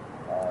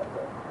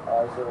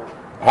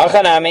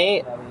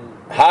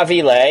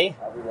 Havile.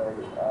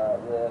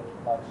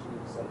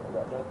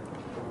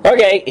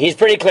 Okay, he's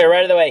pretty clear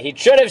right away. He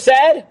should have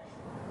said.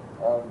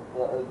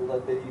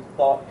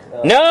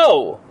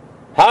 No!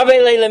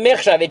 Havele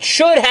lemichshav. It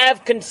should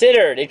have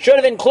considered. It should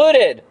have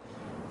included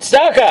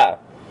tzedaka.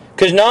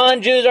 Because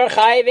non-Jews are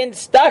chayiv in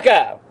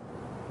tzedaka.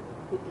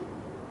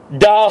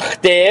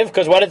 Dachtiv.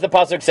 Because what does the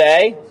pasuk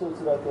say?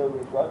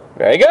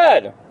 Very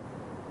good.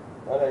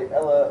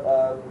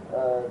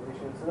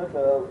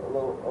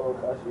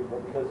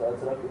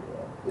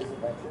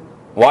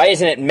 Why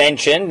isn't it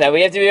mentioned? Now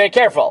we have to be very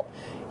careful.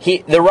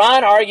 The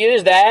Ran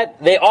argues that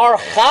they are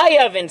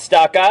chayav in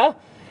tzedaka.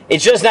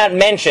 It's just not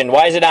mentioned.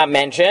 Why is it not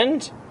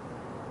mentioned?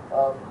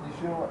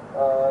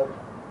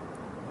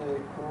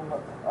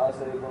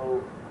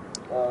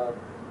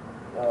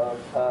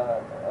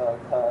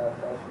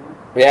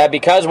 Yeah,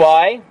 because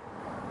why?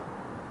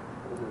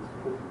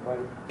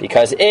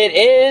 Because it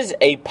is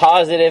a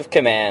positive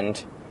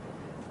command.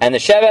 And the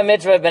Sheva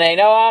Mitzvah of B'nai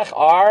Noach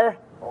are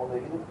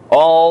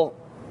all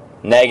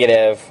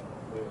negative.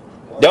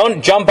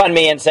 Don't jump on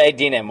me and say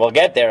dinim. We'll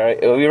get there.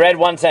 We read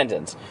one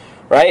sentence,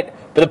 right?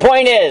 But the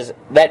point is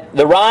that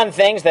the Ran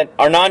thinks that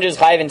are non-Jews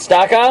chayiv in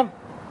tzedaka?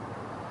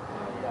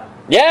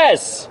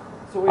 Yes,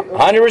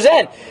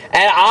 100%.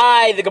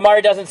 And the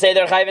Gemara doesn't say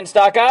they're chayiv in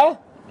tzedaka.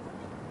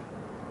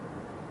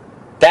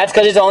 That's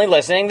because it's only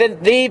listening to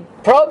the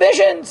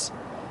prohibitions.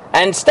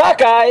 And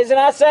tzedaka is an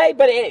asay,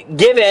 but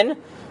given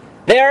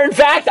they are in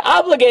fact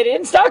obligated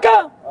in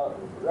tzedaka.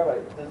 Rabbi,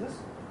 does this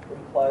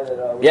imply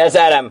that? Yes,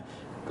 Adam.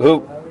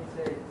 Who? How do we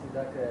say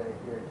tzedaka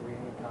here? Do we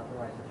mean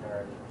compromise or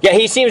charity? Yeah,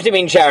 he seems to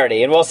mean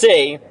charity, and we'll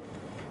see,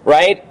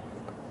 right?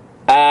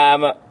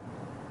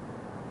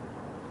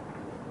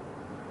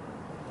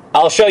 I'll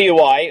I'll show you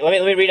why. Let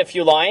me read a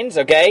few lines,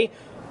 okay?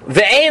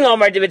 Ve'ein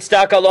lomar dibit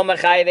tzedaka lo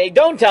mechayev.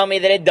 Don't tell me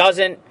that it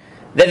doesn't,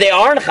 that they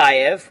aren't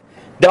chayev.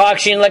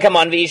 Da'akshin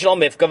lekaman v'yishal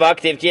mifkava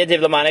ktiv kiyativ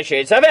l'man asher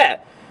tzaveh.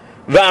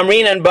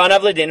 V'amrin and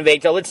banav l'din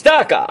veitel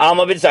tzedaka.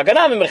 Alma b'tzedaka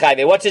nami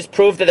mechayev. What's his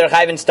proof that they're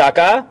chayev in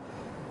tzedaka?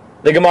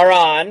 The Gemara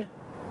on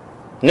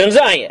Nun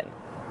Zayin.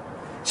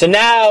 So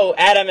now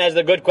Adam has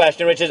the good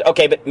question, which is,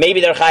 okay, but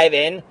maybe they're chayev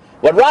in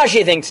what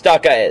Rashi thinks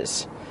tzedaka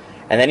is.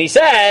 And then he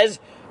says,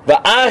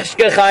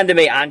 V'ashkechan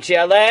demei anshi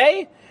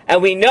alei.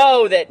 And we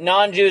know that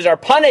non-Jews are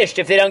punished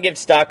if they don't give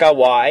tzedakah.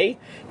 Why?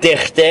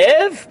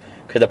 Dichtiv,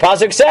 because the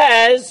pasuk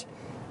says,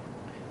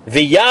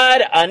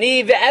 "V'yad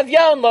ani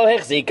ve'evyon lo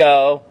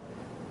hechziko,"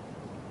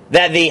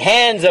 that the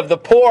hands of the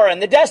poor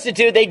and the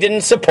destitute they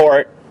didn't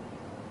support.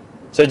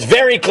 So it's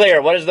very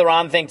clear. What does the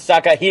Ram think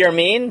tzedakah here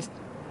means?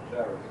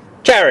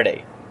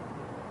 Charity,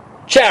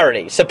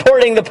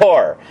 supporting the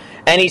poor.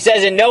 And he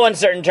says in no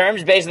uncertain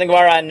terms, based on the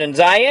Gemara on Nun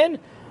Zayin,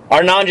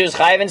 are non-Jews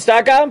chayiv in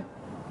tzedakah?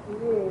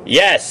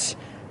 Yes.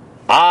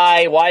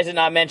 Why is it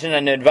not mentioned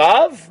in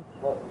Nudvav?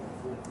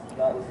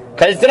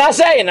 Because it's not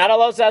saying, not a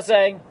lo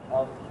saying.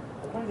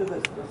 According to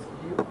this,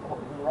 you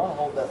want to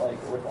hold that like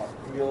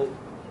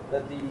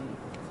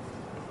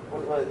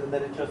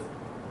that it just.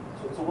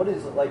 So what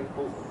is like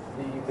the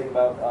thing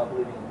about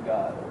believing in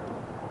God?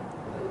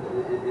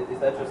 Is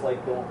that just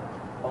like don't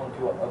own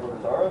to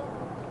a Zara?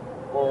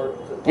 Or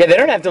yeah, they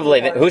don't have to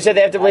believe it. Who said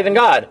they have to believe in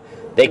God?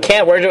 They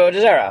can't worship a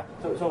Zara.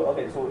 So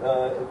according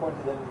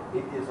to them,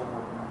 atheism.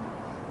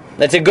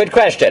 That's a good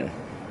question,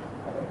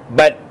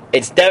 but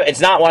it's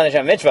not one of the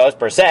Shem mitzvahs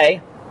per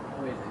se.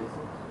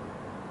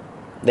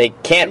 They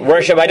can't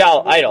worship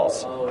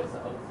idols. Oh, it's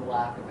the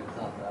lack of it. It's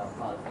not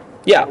positive.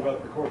 Yeah. What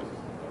about the court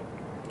system,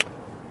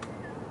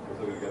 though?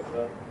 So we get to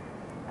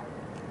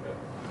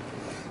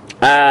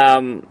that?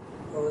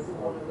 Well, is it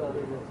one of the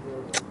other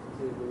mitzvahs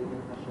to believe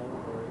in Hashem,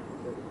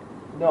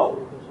 or No.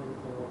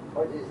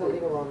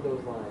 something along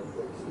those lines?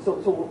 So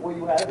what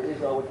you have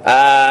is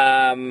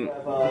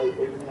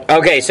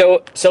okay,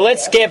 so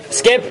let's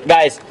skip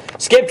guys.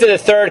 Skip to the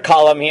third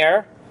column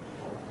here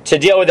to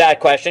deal with that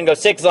question. Go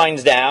 6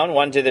 lines down,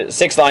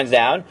 6 lines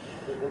down.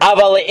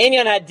 Aval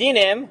inyan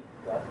hadinim,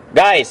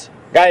 guys.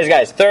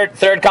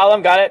 Third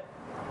column, got it?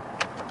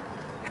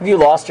 Have you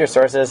lost your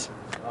sources?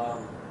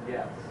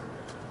 Yes.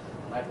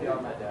 Might be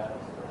on my dad's.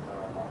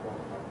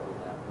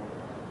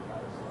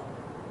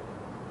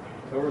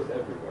 Torah's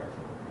everywhere.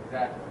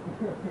 Exactly.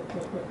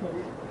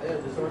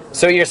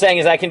 So what you're saying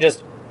is I can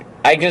just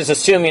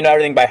assume you know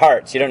everything by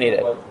heart, so you don't need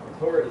it. But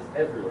Torah is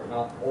everywhere.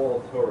 Not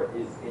all Torah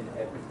is in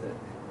everything.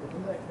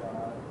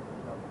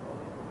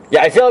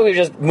 Yeah, I feel like we've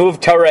just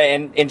moved Torah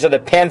into the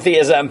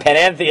pantheism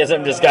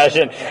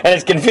discussion, and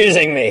it's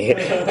confusing me.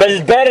 Because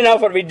it's bad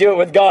enough when we do it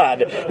with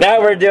God. Now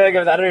we're doing it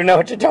with, I don't even know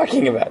what you're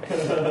talking about.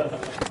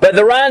 But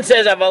the Ran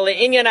says, "Aval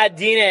inyan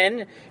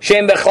adinin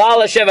shem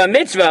bechlal sheva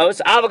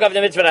mitzvos avagav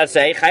the mitzvah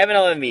say chayven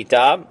alav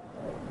mita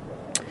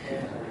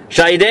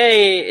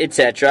shaydei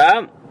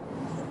etc."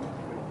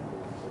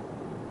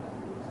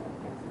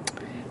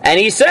 And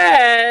he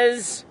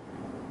says,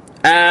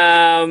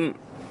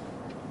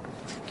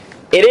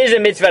 it is a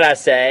mitzvah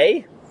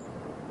say,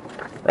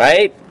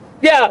 right?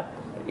 Yeah,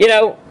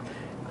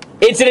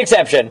 it's an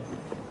exception.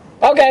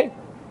 Okay.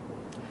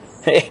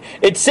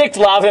 It's 6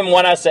 lavim,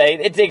 1 asay.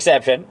 It's the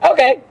exception.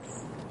 Okay.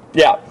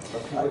 Yeah.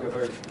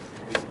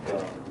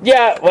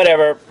 Yeah,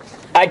 whatever.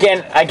 I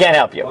can't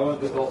help you. Why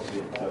would this also be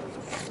an exception?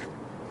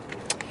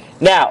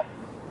 Now,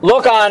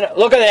 look on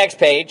the next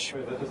page.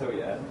 Wait, is that just how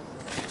he ends?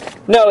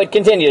 No, it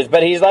continues,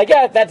 but he's like,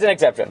 yeah, that's an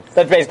exception.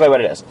 That's basically what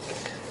it is.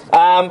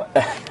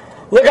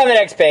 Look on the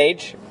next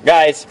page,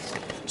 guys.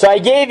 So I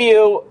gave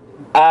you,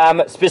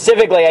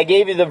 specifically,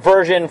 the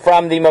version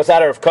from the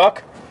Mosader of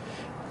Cook,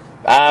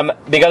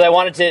 because I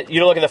wanted you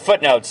to look at the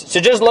footnotes. So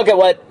just look at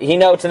what he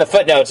notes in the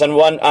footnotes on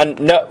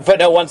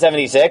footnote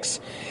 176.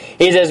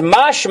 He says,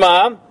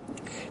 Mashma,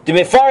 the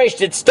Mefarish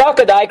did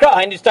tzedakah da'ikra,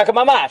 hainu tzedakah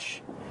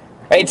mamash.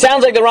 It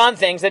sounds like the Ron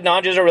thinks that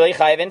non-Jews are really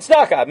chayiv in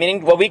tzedakah,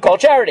 meaning what we call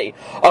charity.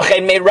 Okay,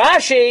 made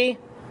Rashi,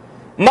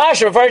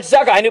 Mash refers to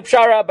tzedakah, hainu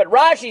pshara, but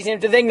Rashi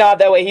seems to think not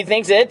that way. He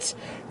thinks it's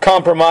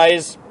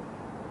compromise.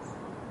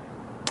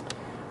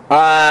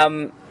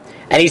 And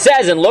he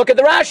says, and look at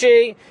the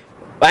Rashi,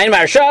 Vayin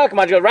Marshak,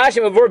 Majgal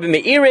Rashi Mavur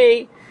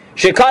b'Meiri,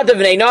 Shekatav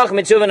V'neinach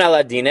Mitzuvan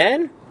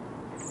Aladinen,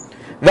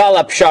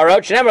 Vala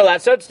Psharot, Shnemer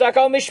Latzot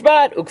Tzedakah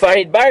Mishpat, Ukvar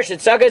Hidbar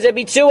Shetzedakah Ze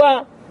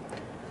Bitzua,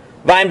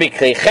 Vayin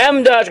B'Kli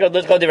Chemda, Shkot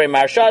Litzchot Divrei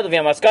Marshad,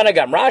 L'Viyam Maskana,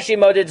 Gam Rashi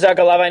Modid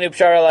Tzedakah, Lavainu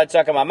Pshara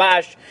Latzedakah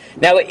Mamash.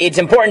 Now, it's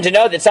important to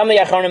note that some of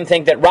the Achronim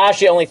think that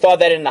Rashi only thought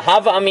that in the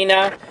Hava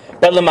Amina,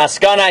 but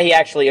L'Maskana, he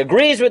actually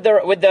agrees with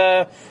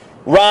the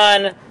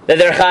Ran, that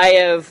they're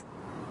chayev.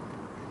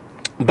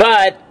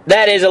 But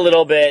that is a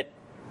little bit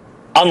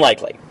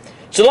unlikely.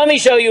 So let me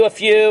show you a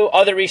few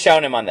other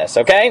Rishonim on this,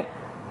 okay?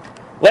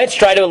 Let's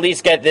try to at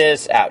least get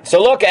this out.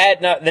 So look at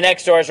the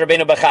next source,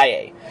 Rabbeinu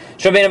Bechaye.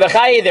 So Rabbeinu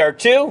Bechaye, there are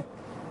 2,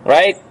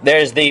 right?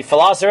 There's the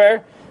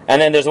philosopher,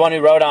 and then there's one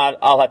who wrote on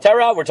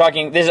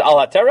halacha-theory. This is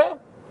halacha-theory.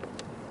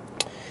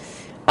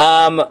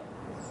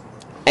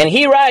 And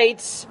he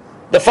writes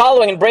the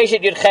following in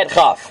Breshit Yud Chet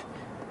Chaf.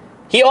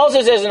 He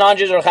also says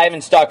non-Jews are chayiv in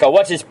tzedakah.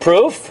 What's his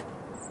proof?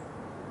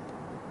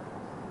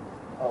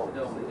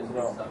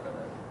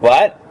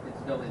 What?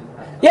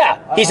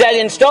 Yeah, he said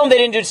in stone they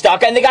didn't do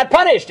tzedakah and they got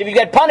punished. If you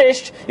get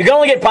punished, you can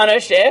only get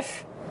punished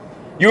if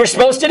you were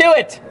supposed to do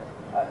it.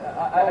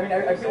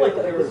 I feel like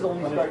there was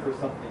only for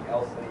something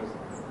else. And it was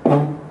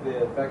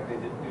the fact they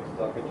didn't do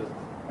tzedakah just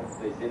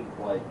they didn't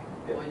like.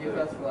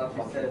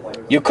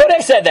 You could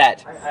have said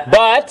that,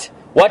 but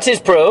what's his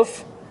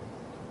proof?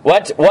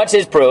 What's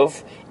his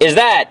proof is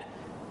that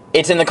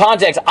it's in the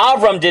context.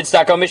 Avram did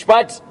tzedakah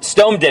mishpat,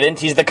 Sdom didn't.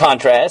 He's the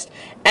contrast.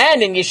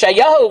 And in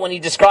Yeshayahu, when he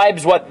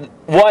describes what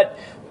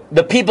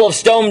the people of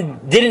Sdom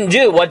didn't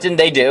do, what didn't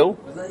they do?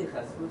 Was that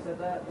Yecheskel who said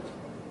that?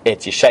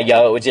 It's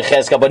Yeshayahu, it's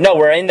Yecheskel, but no,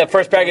 we're in the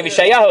first paragraph of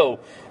Yeshayahu,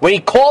 where he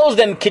calls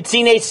them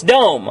Kitzine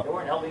Sdom.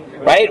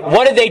 Right?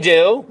 What did they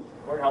do? They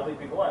weren't helping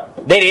people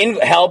out. They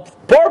didn't help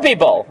poor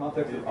people. In the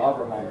context of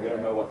Abraham, we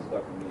don't know what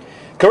tzedakah means.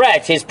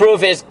 Correct. His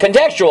proof is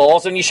contextual.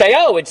 Also in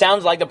Yeshayahu, it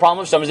sounds like the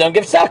problem of some don't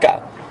give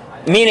tzedakah.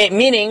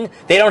 Meaning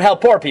they don't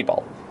help poor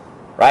people.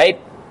 Right?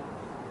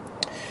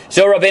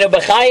 So Rabbeinu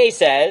Bechaye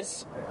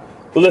says,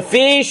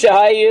 Ulefi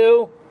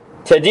shahayu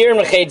tadir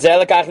mechet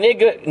zelekach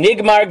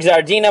nigmar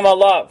gzardinam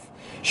alav.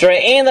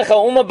 Shre'ein lecha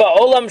uma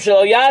ba'olam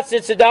shelo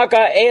yatzit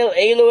tzedakah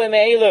elu im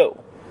elu.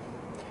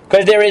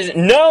 Because there is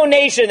no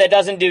nation that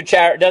doesn't give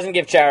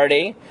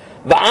charity.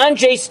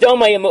 V'anshe Sdom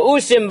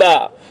ma'usim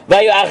ba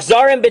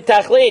v'achzarim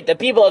b'tachlit. The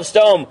people of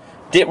Sdom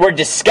were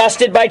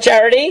disgusted by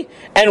charity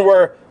and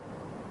were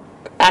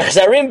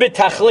achzarim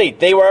b'tachlit.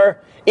 They were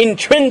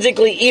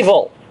intrinsically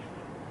evil.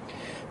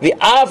 The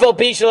afal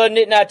pishul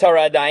nitna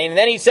torah dayin. And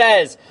then he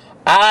says,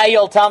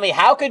 you'll tell me,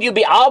 how could you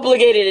be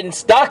obligated in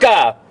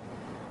tzedakah?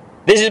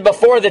 This is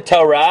before the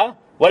Torah.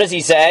 What does he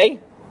say?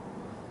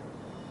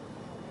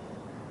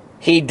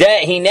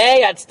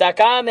 Hinei at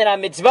tzedakah min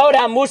ha-mitzvot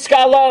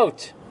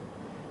ha-muskalot.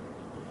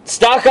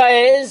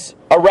 Tzedakah is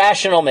a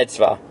rational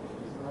mitzvah.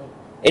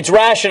 It's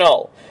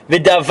rational.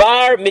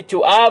 V'davar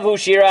mitu'av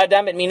shir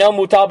adam et mino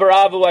mutal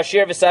barav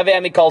ashir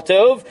v'saveh mikol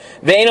tov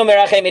ve'eno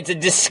merachem. It's a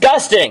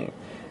disgusting,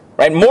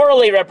 right,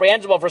 morally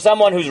reprehensible for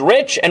someone who's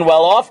rich and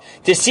well off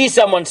to see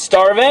someone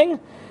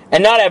starving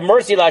and not have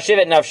mercy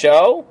lashivet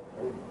nafsho.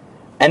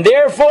 And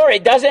therefore,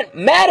 it doesn't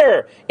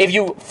matter if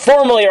you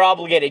formally are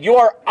obligated. You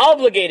are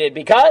obligated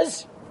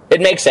because it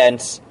makes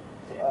sense.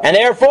 And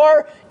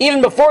therefore,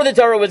 even before the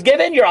Torah was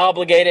given, you're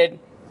obligated.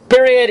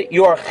 Period.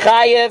 You are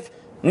chayev,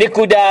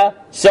 nikuda,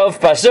 sof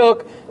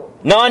pasuk.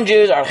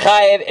 Non-Jews are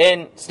chayev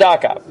in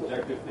tzedakah.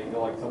 Subjective thing,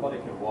 like somebody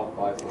can walk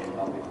by someone and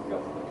not be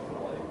disgusted.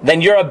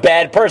 Then you're a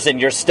bad person.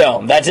 You're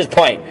stoned. That's his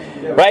point.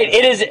 Right?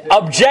 It is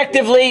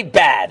objectively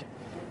bad.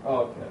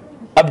 Okay.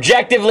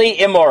 Objectively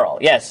immoral.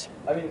 Yes?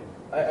 I mean,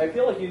 I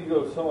feel like you could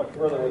go so much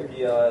further with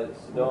the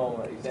Sodom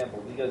example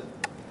because,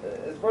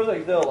 as far as I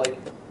can tell, like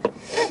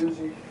there's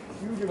a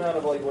huge amount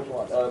of like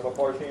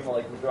Mafarshim,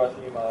 like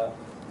Midrashim,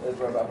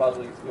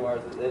 possibly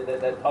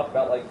that talk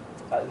about like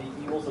the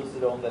evils of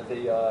Sodom that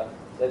they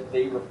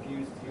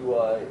refuse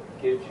to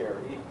give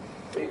charity.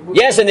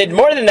 Yes, and they'd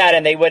more than that,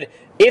 and they would,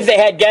 if they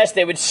had guests,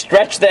 they would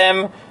stretch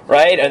them,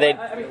 right, or they,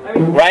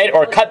 right,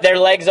 or cut their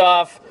legs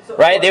off,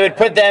 right. They would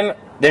put them.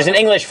 There's an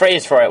English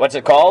phrase for it. What's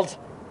it called?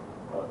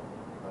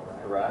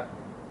 Iraq.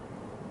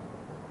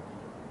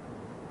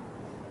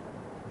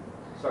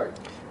 Sorry.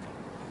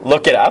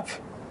 Look it up.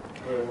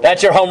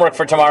 That's your homework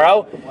for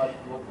tomorrow.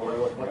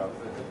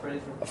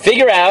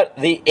 Figure out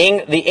the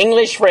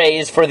English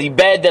phrase for the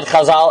bed that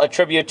Chazal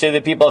attribute to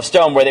the people of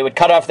Sdom, where they would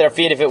cut off their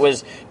feet if it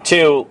was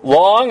too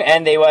long,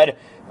 and they would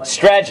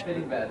stretch.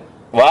 Fitting bed.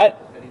 What?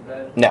 Fitting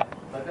bed. No.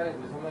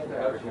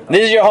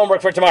 This is your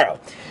homework for tomorrow.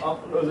 I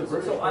would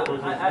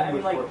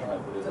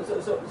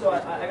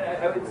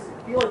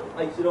feel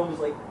like Sodom was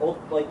like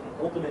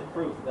ultimate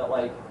proof that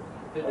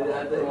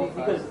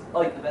because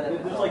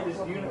there's like this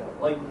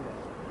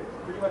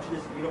pretty much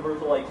this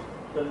universal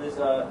this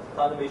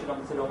condemnation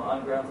on Sodom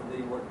on grounds that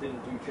they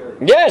didn't do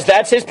charity. Yes,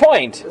 that's his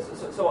point.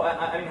 So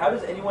I mean, how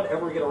does anyone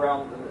ever get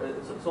around?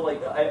 This feels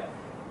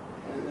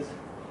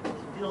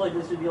like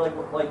this should be like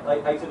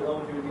I said,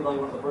 would be like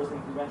one of the first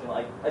things we mentioned.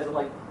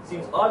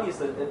 Seems obvious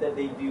that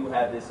they do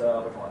have this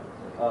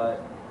that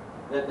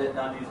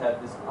non-Jews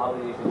have this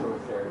obligation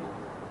towards charity.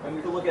 And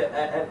we could look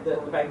at the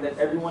fact that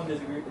everyone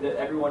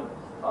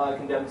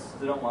condemns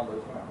Sodom on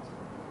those grounds.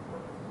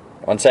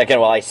 1 second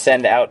while I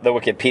send out the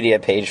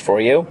Wikipedia page for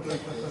you. I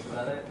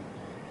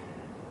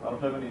don't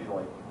have any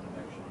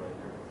connection right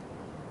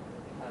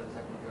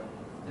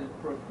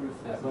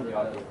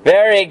here.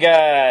 Very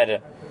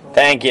good.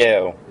 Thank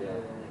you.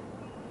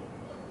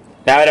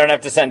 Now I don't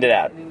have to send it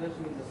out.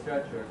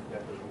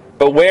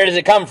 But where does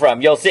it come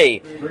from? You'll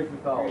see. Greek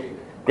mythology.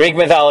 Greek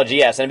mythology,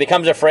 yes. And it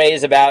becomes a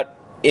phrase about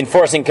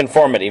enforcing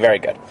conformity. Very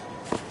good.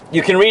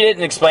 You can read it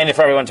and explain it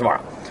for everyone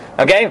tomorrow.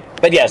 Okay?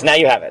 But yes, now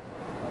you have it.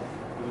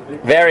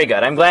 Very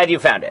good. I'm glad you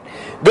found it.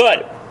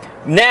 Good.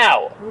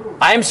 Now,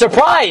 I'm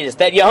surprised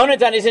that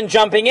Yehonatan isn't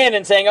jumping in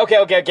and saying,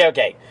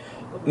 okay.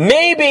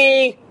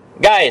 Maybe,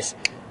 guys,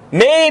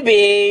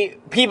 maybe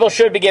people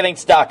should be giving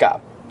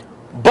tzedakah.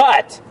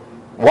 But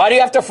why do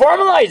you have to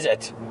formalize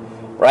it?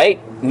 Right?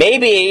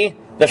 Maybe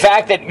the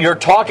fact that you're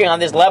talking on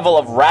this level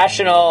of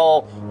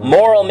rational,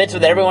 moral mitzvah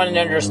that everyone can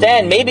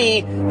understand,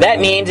 maybe that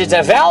means it's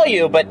a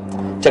value, but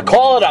to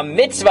call it a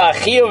mitzvah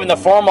chiyuv in the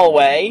formal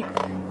way,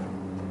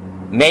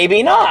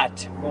 maybe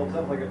not. Well, it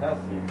sounds like it has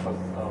to be because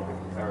of the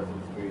comparison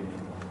between,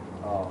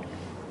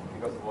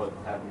 because of what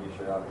happened in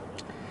Yeshayahu.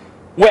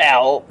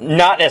 Well,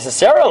 not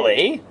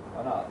necessarily.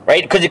 Why not?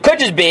 Right? Because it could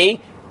just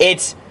be,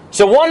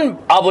 so one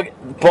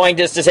point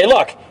is to say,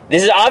 look,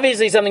 this is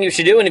obviously something you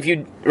should do, and if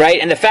you, right,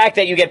 and the fact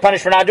that you get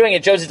punished for not doing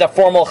it shows it's a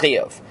formal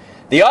chiyuv.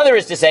 The other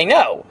is to say,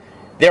 no,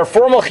 they're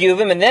formal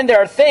chiyuvim, and then there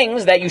are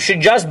things that you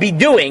should just be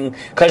doing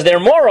because they're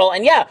moral,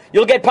 and yeah,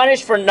 you'll get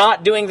punished for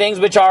not doing things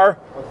which are,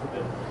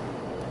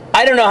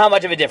 I don't know how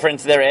much of a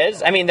difference there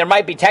is. I mean, there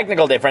might be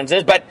technical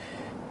differences, but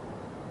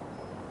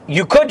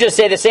you could just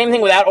say the same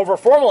thing without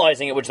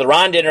over-formalizing it, which the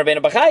Ran did and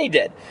Rabbeinu Bachai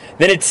did.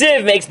 The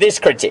Netziv makes this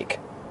critique.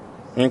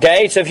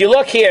 Okay, so if you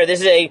look here,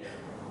 this is a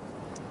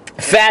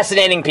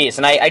fascinating piece,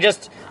 and I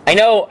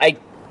know I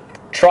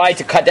tried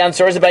to cut down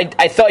sources, but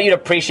I thought you'd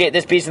appreciate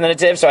this piece in the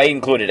Netziv, so I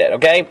included it,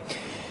 okay?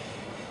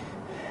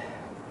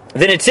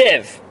 The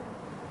Netziv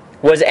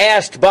was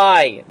asked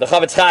by the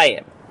Chavetz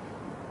Chaim,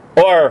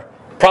 or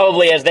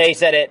probably as they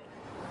said it,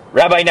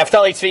 Rabbi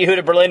Naftali Tzvi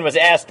Yehuda Berlin was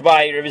asked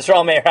by Rabbi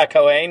Yisrael Meir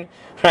HaKohen,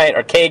 right,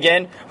 or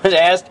Kagan, was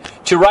asked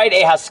to write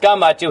a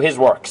haskama to his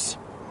works.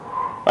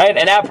 Right,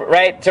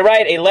 to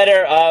write a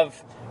letter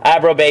of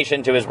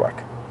approbation to his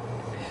work.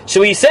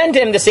 So he sent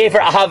him the Sefer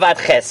Ahavat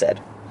Chesed.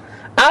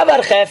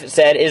 Ahavat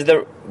Chesed is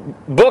the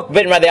book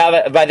written by the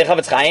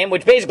Chavetz Chaim,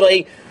 which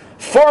basically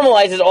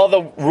formalizes all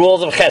the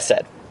rules of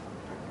Chesed.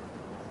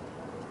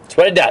 That's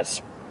what it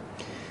does.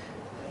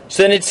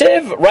 So the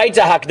Netziv writes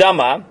a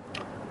Hakdama,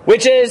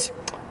 which is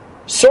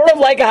sort of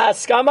like a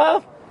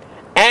Haskama,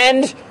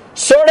 and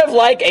sort of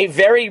like a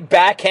very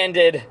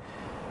backhanded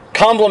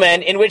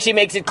compliment in which he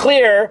makes it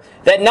clear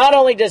that not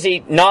only does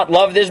he not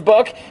love this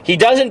book, he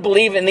doesn't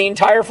believe in the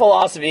entire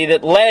philosophy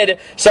that led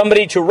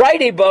somebody to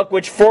write a book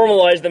which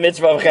formalized the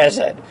mitzvah of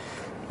chesed.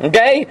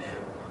 Okay?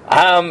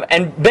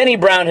 And Benny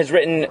Brown has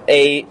written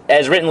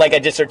like a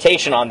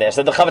dissertation on this,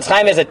 that the Chavetz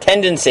Chaim has a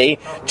tendency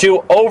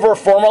to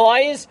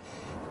over-formalize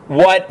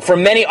what, for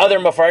many other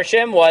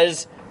Mefarshim,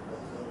 was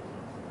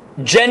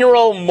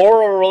general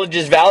moral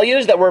religious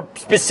values that were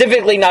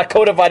specifically not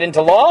codified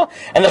into law,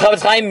 and the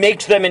Chavetz Chaim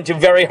makes them into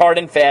very hard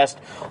and fast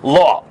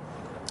law.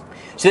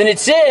 So the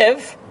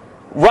Netziv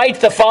writes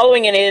the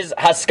following in his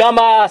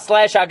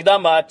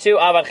Haskama/Akdama to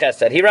Ahavat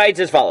Chesed. He writes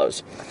as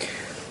follows.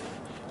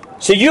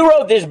 So you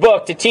wrote this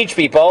book to teach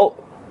people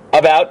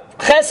about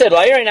Chesed.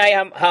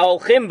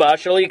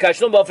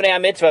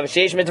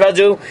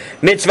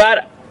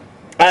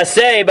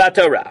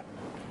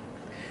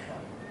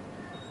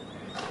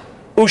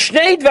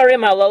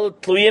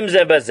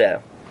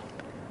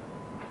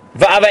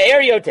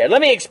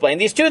 Let me explain.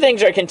 These two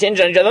things are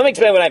contingent on each other. Let me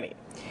explain what I mean.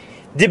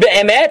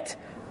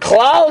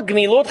 Klal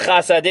gmilut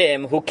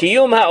chasadim hu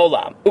kiyum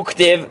ha'olam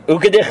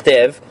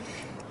ukedichtiv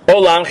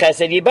olam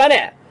chesed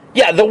yibaneh.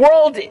 Yeah, the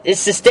world is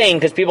sustained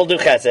because people do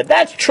chesed.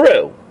 That's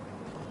true.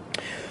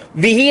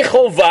 Vihi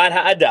chovad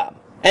ha'adam,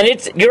 and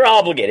you're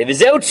obligated.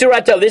 V'zeu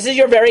tzurato. This is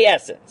your very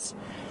essence.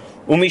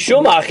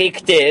 Umishum achi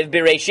ktiv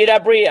b'reishit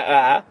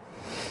habriyah.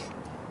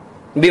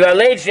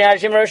 Bivalei shnei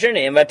hashim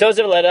roshanim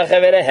v'tosev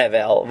ledachav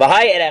hevel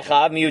v'hai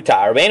erechav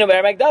miutar v'einu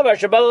b'ermek davar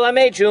shabal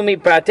lamed shu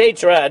mipratei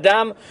tzura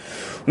adam.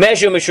 He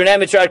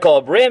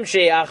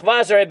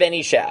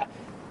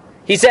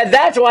said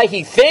that's why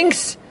he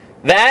thinks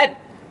that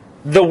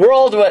the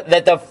world,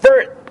 that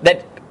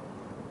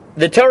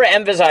the Torah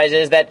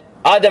emphasizes that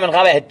Adam and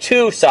Chava had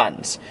two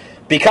sons,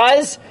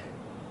 because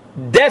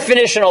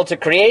definitional to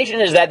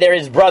creation is that there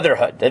is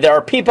brotherhood, that there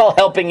are people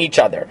helping each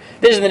other.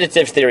 This is the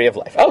Netziv's theory of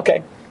life.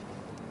 Okay.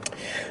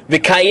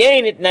 And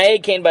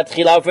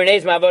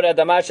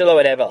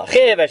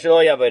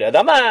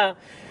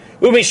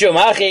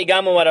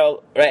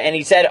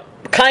he said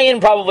Cain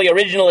probably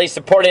originally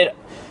supported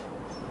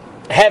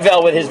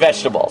Hevel with his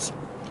vegetables.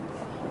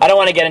 I don't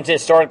want to get into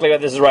historically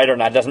whether this is right or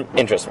not. It doesn't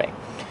interest me.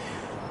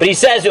 But he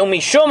says, for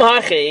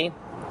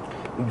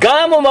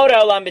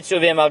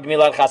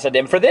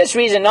this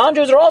reason,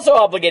 non-Jews are also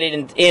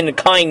obligated in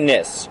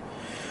kindness.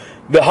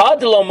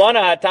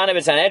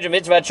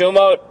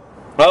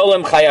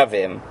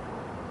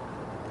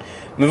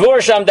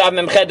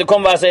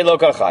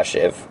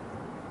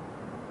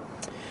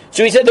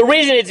 So he said the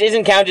reason it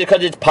isn't counted is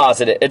because it's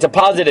positive. It's a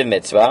positive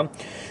mitzvah.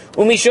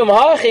 And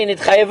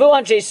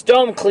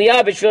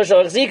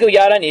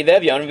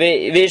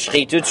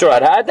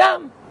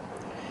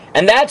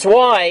that's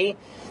why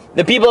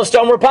the people of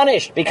Sodom were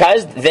punished,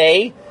 because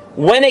they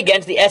went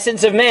against the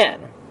essence of man.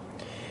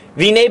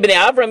 Jews,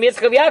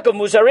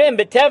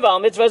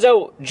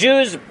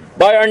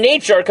 by our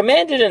nature, are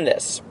commanded in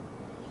this,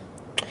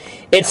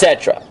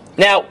 etc.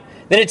 Now,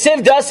 the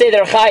Netziv does say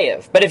they're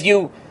chayiv, but if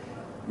you,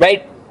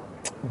 right,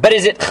 but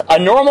is it a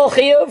normal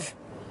chiyuv?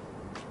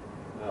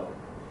 No.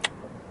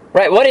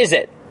 Right, what is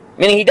it?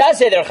 Meaning he does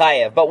say they're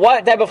chayiv, but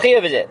what type of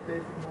chayiv is it?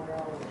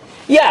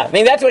 Yeah, I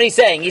mean that's what he's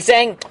saying. He's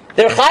saying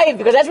they're chayiv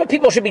because that's what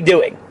people should be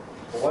doing.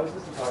 Well, what is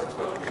this entire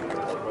question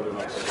about whether or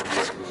not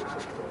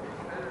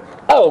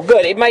Oh,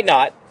 good. It might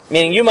not.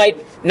 Meaning you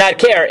might not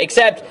care,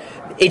 except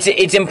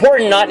it's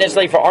important not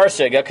necessarily for our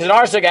sugya, because in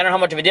our sugya, I don't know how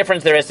much of a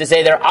difference there is to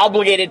say they're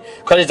obligated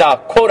because it's a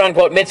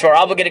quote-unquote mitzvah, or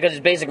obligated because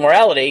it's basic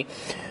morality.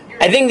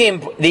 I think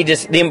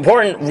the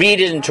important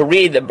reason to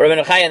read the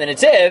Rabbeinu Chai and the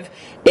Netziv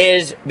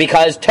is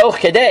because toch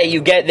kedei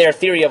you get their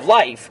theory of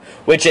life,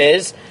 which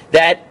is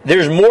that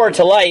there's more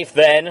to life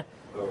than,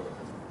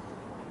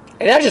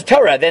 and not just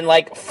Torah, than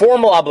like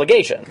formal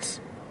obligations.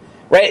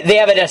 Right? They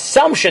have an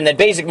assumption that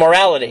basic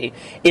morality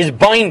is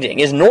binding,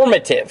 is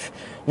normative,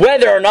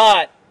 whether or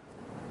not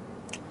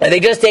they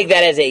just take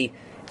that as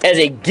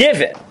a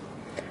given.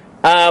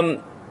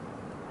 Yeah.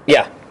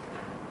 Yeah,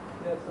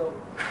 so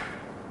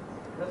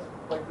just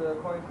like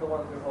according to the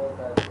ones who hold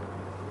that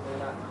they're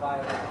not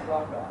chayav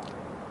tzedakah,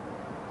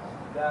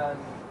 then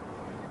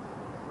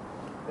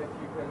if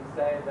you can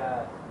say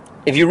that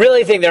If you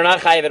really think they're not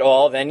chayiv at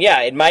all, then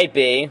yeah, it might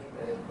be.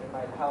 it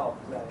might help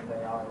that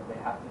they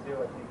have to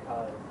do it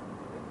because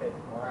it's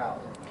basic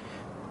morality.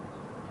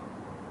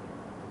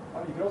 I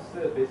mean, you can also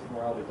say that basic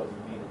morality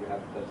doesn't mean that you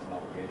have to touch an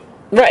obligation.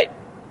 Right.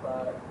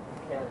 But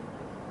you can't.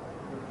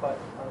 But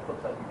on the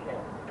flip side, you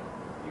can't.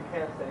 You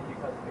can't say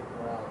because of basic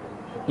morality you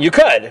shouldn't. You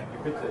could.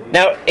 You could say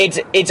Now,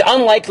 it's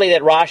unlikely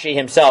that Rashi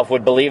himself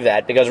would believe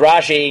that, because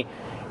Rashi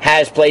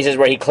has places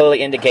where he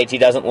clearly indicates he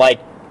doesn't like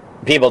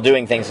people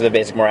doing things with the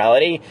basic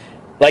morality.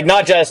 Like,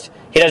 not just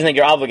he doesn't think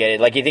you're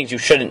obligated, like he thinks you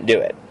shouldn't do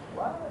it.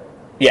 What?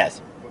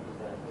 Yes.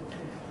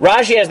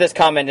 Rashi has this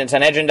comment in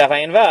Sanhedrin Daf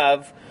Ayin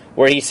Vav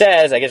where he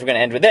says, I guess we're going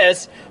to end with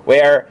this,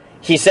 where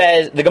he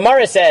says, the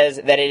Gemara says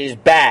that it is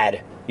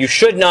bad. You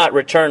should not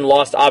return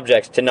lost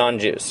objects to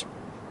non-Jews.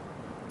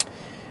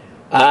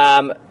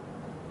 Now,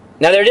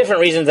 there are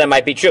different reasons that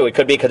might be true. It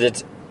could be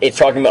because it's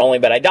talking about only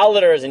about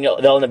idolaters and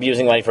they'll end up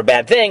using money for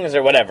bad things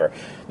or whatever.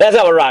 That's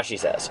not what Rashi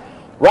says.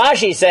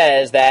 Rashi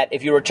says that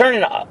if you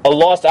return a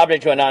lost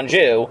object to a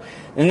non-Jew,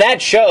 then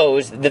that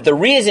shows that the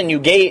reason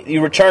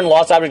you return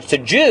lost objects to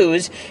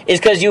Jews is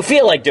because you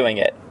feel like doing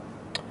it.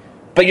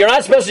 But you're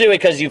not supposed to do it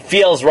because it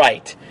feels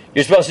right.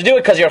 You're supposed to do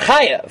it because you're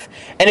chayav.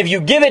 And if you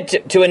give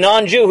it to a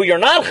non-Jew who you're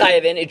not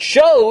chayav in, it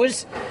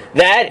shows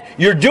that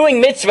you're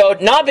doing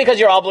mitzvot not because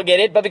you're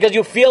obligated, but because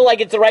you feel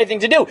like it's the right thing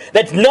to do.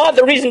 That's not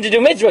the reason to do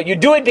mitzvot. You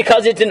do it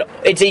because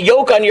it's a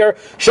yoke on your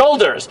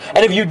shoulders.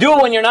 And if you do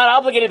it when you're not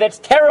obligated, that's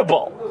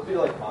terrible. Wouldn't those be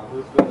like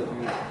convolutes that you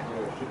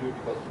should do it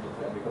because of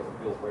mitzvah and because it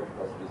feels right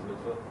because it is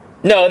mitzvah?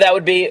 No, that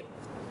would be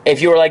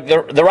if you were like the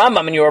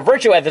Rambam and you were a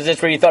virtue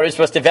ethicist where you thought it was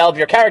supposed to develop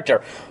your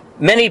character.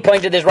 Many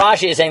point to this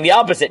Rashi as saying the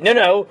opposite.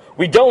 No,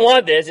 we don't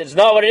want this. It's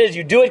not what it is.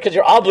 You do it because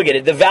you're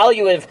obligated. The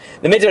value of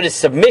the mitzvah is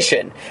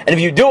submission. And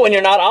if you do it when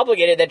you're not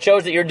obligated, that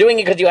shows that you're doing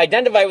it because you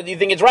identify with it, you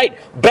think it's right.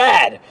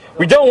 Bad.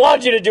 We don't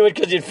want you to do it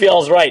because it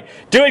feels right.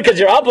 Do it because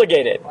you're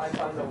obligated. If I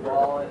find a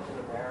wallet in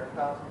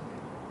America,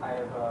 I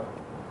have a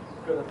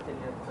good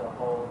opinion to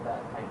hold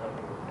that I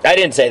don't. I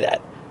didn't say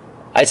that.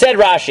 I said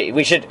Rashi.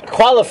 We should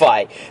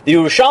qualify. The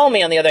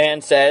Yerushalmi, on the other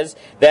hand, says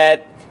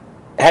that,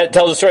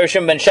 tells the story of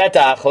Shimon ben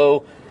Shetach,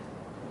 who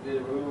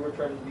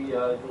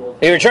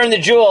he returned the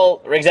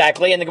jewel,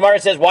 exactly, and the Gemara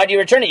says, why do you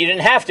return it? You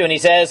didn't have to. And he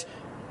says,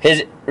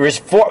 his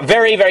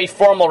very, very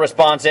formal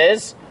response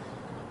is,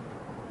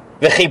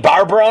 V'chi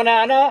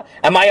barbaronana?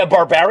 Am I a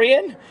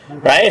barbarian?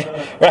 Right?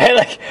 Right?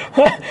 Like,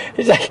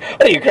 he's like,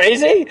 what are you,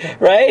 crazy?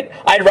 Right?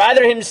 I'd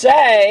rather him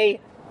say,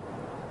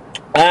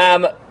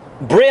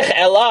 Brich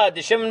Elah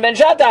de Shimon ben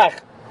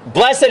Shetach.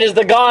 Blessed is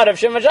the God of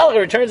Shimon ben Shetach who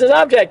returns his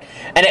object.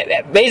 And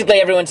basically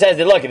everyone says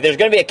that, look, if there's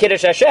going to be a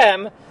Kiddush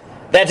Hashem,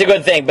 that's a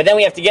good thing. But then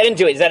we have to get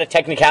into it. Is that a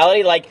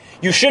technicality? Like,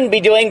 you shouldn't be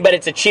doing, but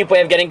it's a cheap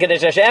way of getting Kiddush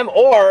Hashem?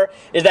 Or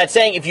is that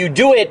saying if you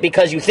do it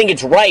because you think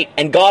it's right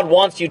and God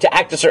wants you to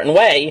act a certain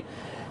way,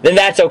 then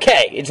that's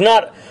okay. It's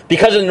not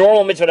because of the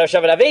normal mitzvah of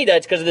Shabbat Aveda,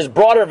 it's because of this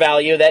broader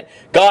value that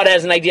God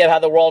has an idea of how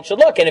the world should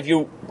look. And if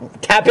you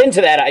tap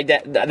into that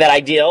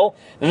ideal,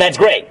 then that's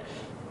great.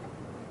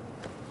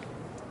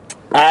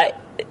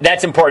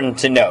 That's important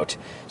to note.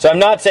 So I'm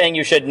not saying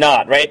you should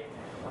not, right?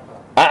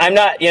 I'm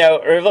not,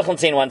 Rav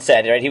Lichtenstein once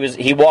said, right,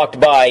 he walked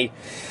by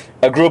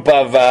a group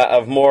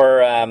of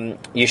more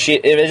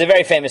yeshiva. It was a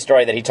very famous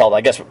story that he told,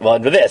 I guess, well,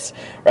 with this,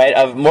 right,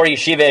 of more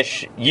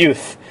yeshivish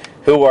youth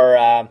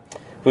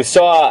who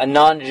saw a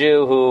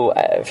non-Jew who,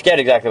 I forget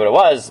exactly what it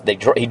was,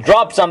 he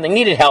dropped something,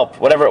 needed help,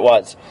 whatever it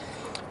was.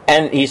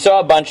 And he saw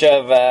a bunch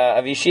of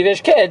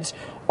yeshivish kids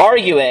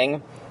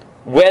arguing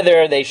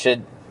whether they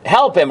should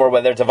help him or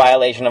whether it's a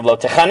violation of lo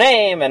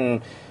techanem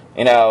and,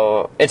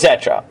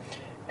 etc.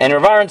 And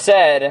Rav Aaron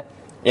said,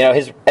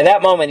 at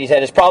that moment, he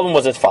said his problem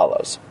was as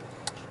follows.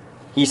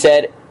 He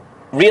said,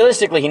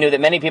 realistically, he knew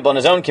that many people in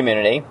his own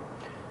community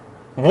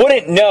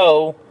wouldn't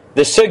know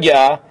the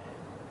sugya,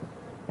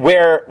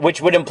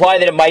 which would imply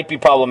that it might be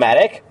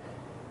problematic,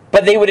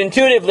 but they would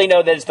intuitively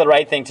know that it's the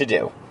right thing to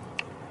do.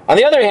 On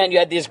the other hand, you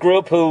had this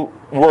group who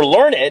were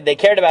learned, they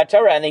cared about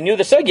Torah, and they knew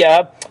the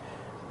sugya,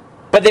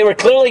 but they were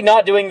clearly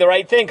not doing the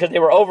right thing because they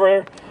were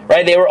over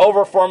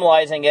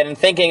formalizing it and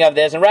thinking of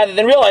this, and rather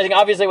than realizing,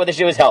 obviously, what they should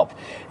do is help.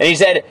 And he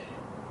said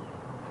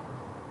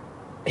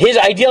his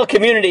ideal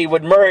community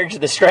would merge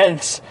the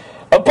strengths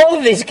of both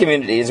of these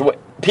communities,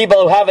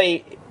 people who have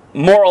a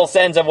moral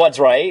sense of what's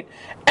right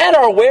and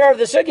are aware of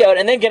the sugyot,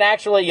 and then can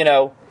actually,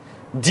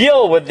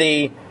 deal with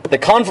the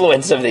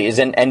confluence of these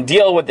and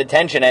deal with the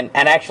tension and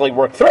actually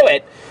work through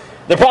it.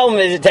 The problem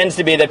is it tends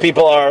to be that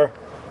people are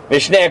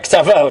mishnei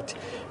ktavot,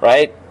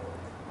 right?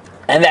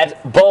 And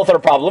that both are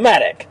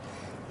problematic.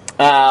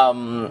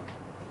 But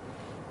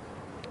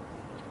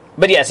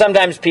yeah,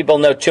 sometimes people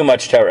know too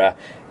much Torah,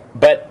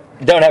 but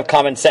don't have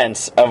common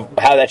sense of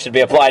how that should be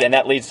applied, and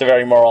that leads to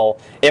very immoral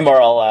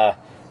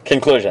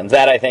conclusions.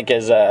 That, I think,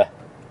 is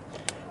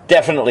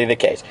definitely the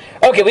case.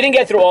 Okay, we didn't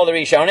get through all the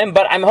Rishonim,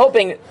 but I'm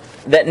hoping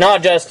that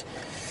not just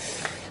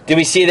do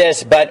we see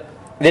this, but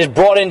this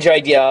brought into the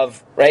idea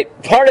of, right,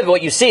 part of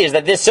what you see is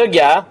that this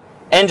sugya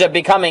ends up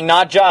becoming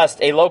not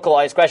just a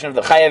localized question of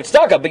the chayav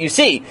tzedakah, but you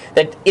see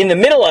that in the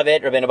middle of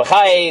it, Rabbeinu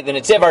Bachai, the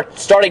Netziv are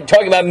starting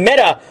talking about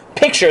meta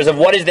pictures of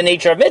what is the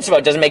nature of mitzvah.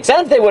 It doesn't make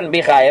sense they wouldn't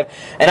be chayav,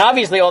 and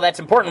obviously all that's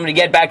important when you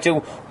get back to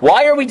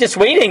why are we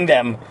dissuading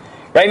them,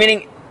 right?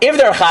 Meaning, if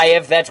they're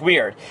chayav, that's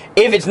weird.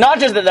 If it's not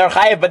just that they're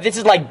chayav, but this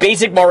is like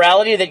basic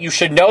morality that you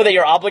should know that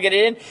you're obligated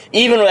in,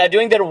 even without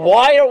doing that,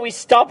 why are we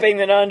stopping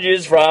the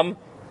non-Jews from?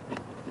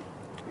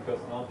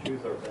 Because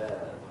non-Jews are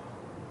bad.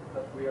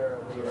 But we are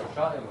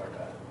shot in our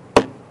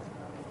bad.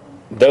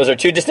 Those are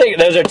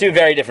two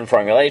very different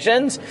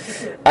formulations.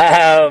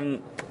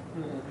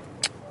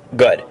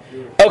 Good.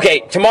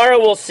 Okay, tomorrow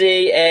we'll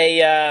see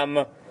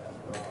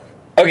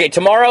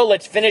tomorrow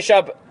let's finish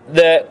up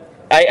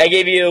I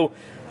gave you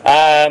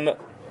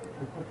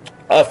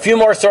a few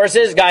more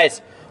sources.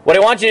 Guys, what I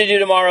want you to do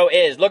tomorrow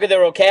is look at the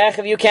Rokeach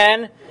if you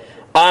can,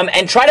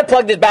 and try to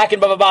plug this back in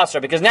Bava Basra,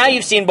 because now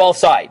you've seen both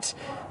sides,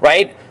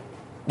 right?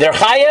 They're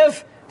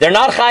chayav, they're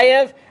not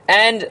chayav,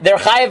 and they're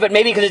chayav, but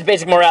maybe because it's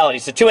basic morality.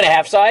 So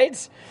 2.5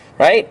 sides,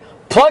 right?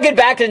 Plug it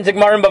back into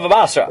Gemara and Bava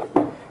Basra,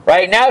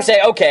 right? Now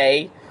say,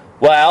 okay,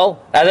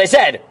 well, as I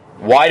said,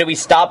 why do we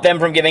stop them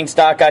from giving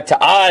tzedakah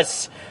to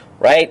us,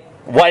 right?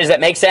 Why does that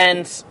make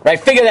sense, right?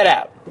 Figure that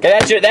out.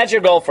 Okay, that's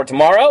your goal for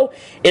tomorrow,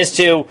 is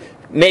to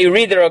maybe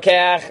read the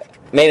Rokeach,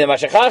 maybe the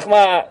Mashech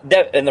Chachma,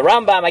 and the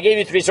Rambam. I gave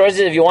you 3 sources.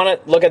 If you want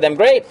to look at them,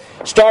 great.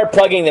 Start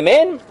plugging them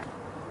in.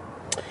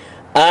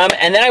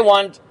 And then I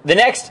want the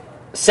next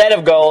set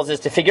of goals is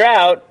to figure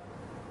out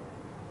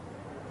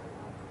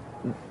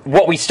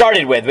what we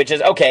started with, which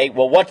is, okay,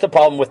 well, what's the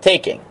problem with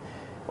taking,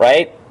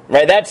 right?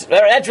 Right, that's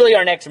really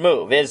our next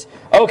move, is,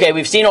 okay,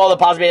 we've seen all the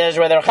possibilities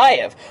where they're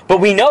chayav, but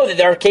we know that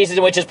there are cases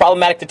in which it's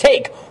problematic to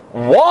take.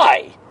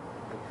 Why?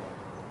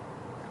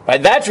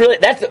 Right, that's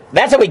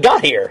how we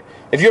got here.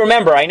 If you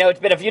remember, I know it's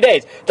been a few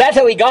days. That's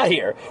how we got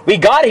here. We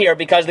got here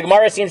because the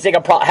Gemara seems to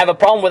have a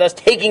problem with us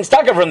taking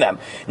tzedakah from them.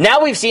 Now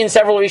we've seen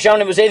several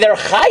Rishonim who say they're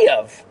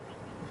chayav,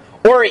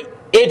 or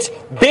it's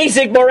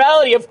basic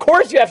morality. Of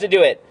course you have to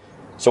do it.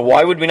 So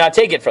why would we not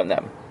take it from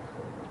them?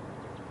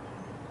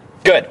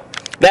 Good.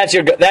 That's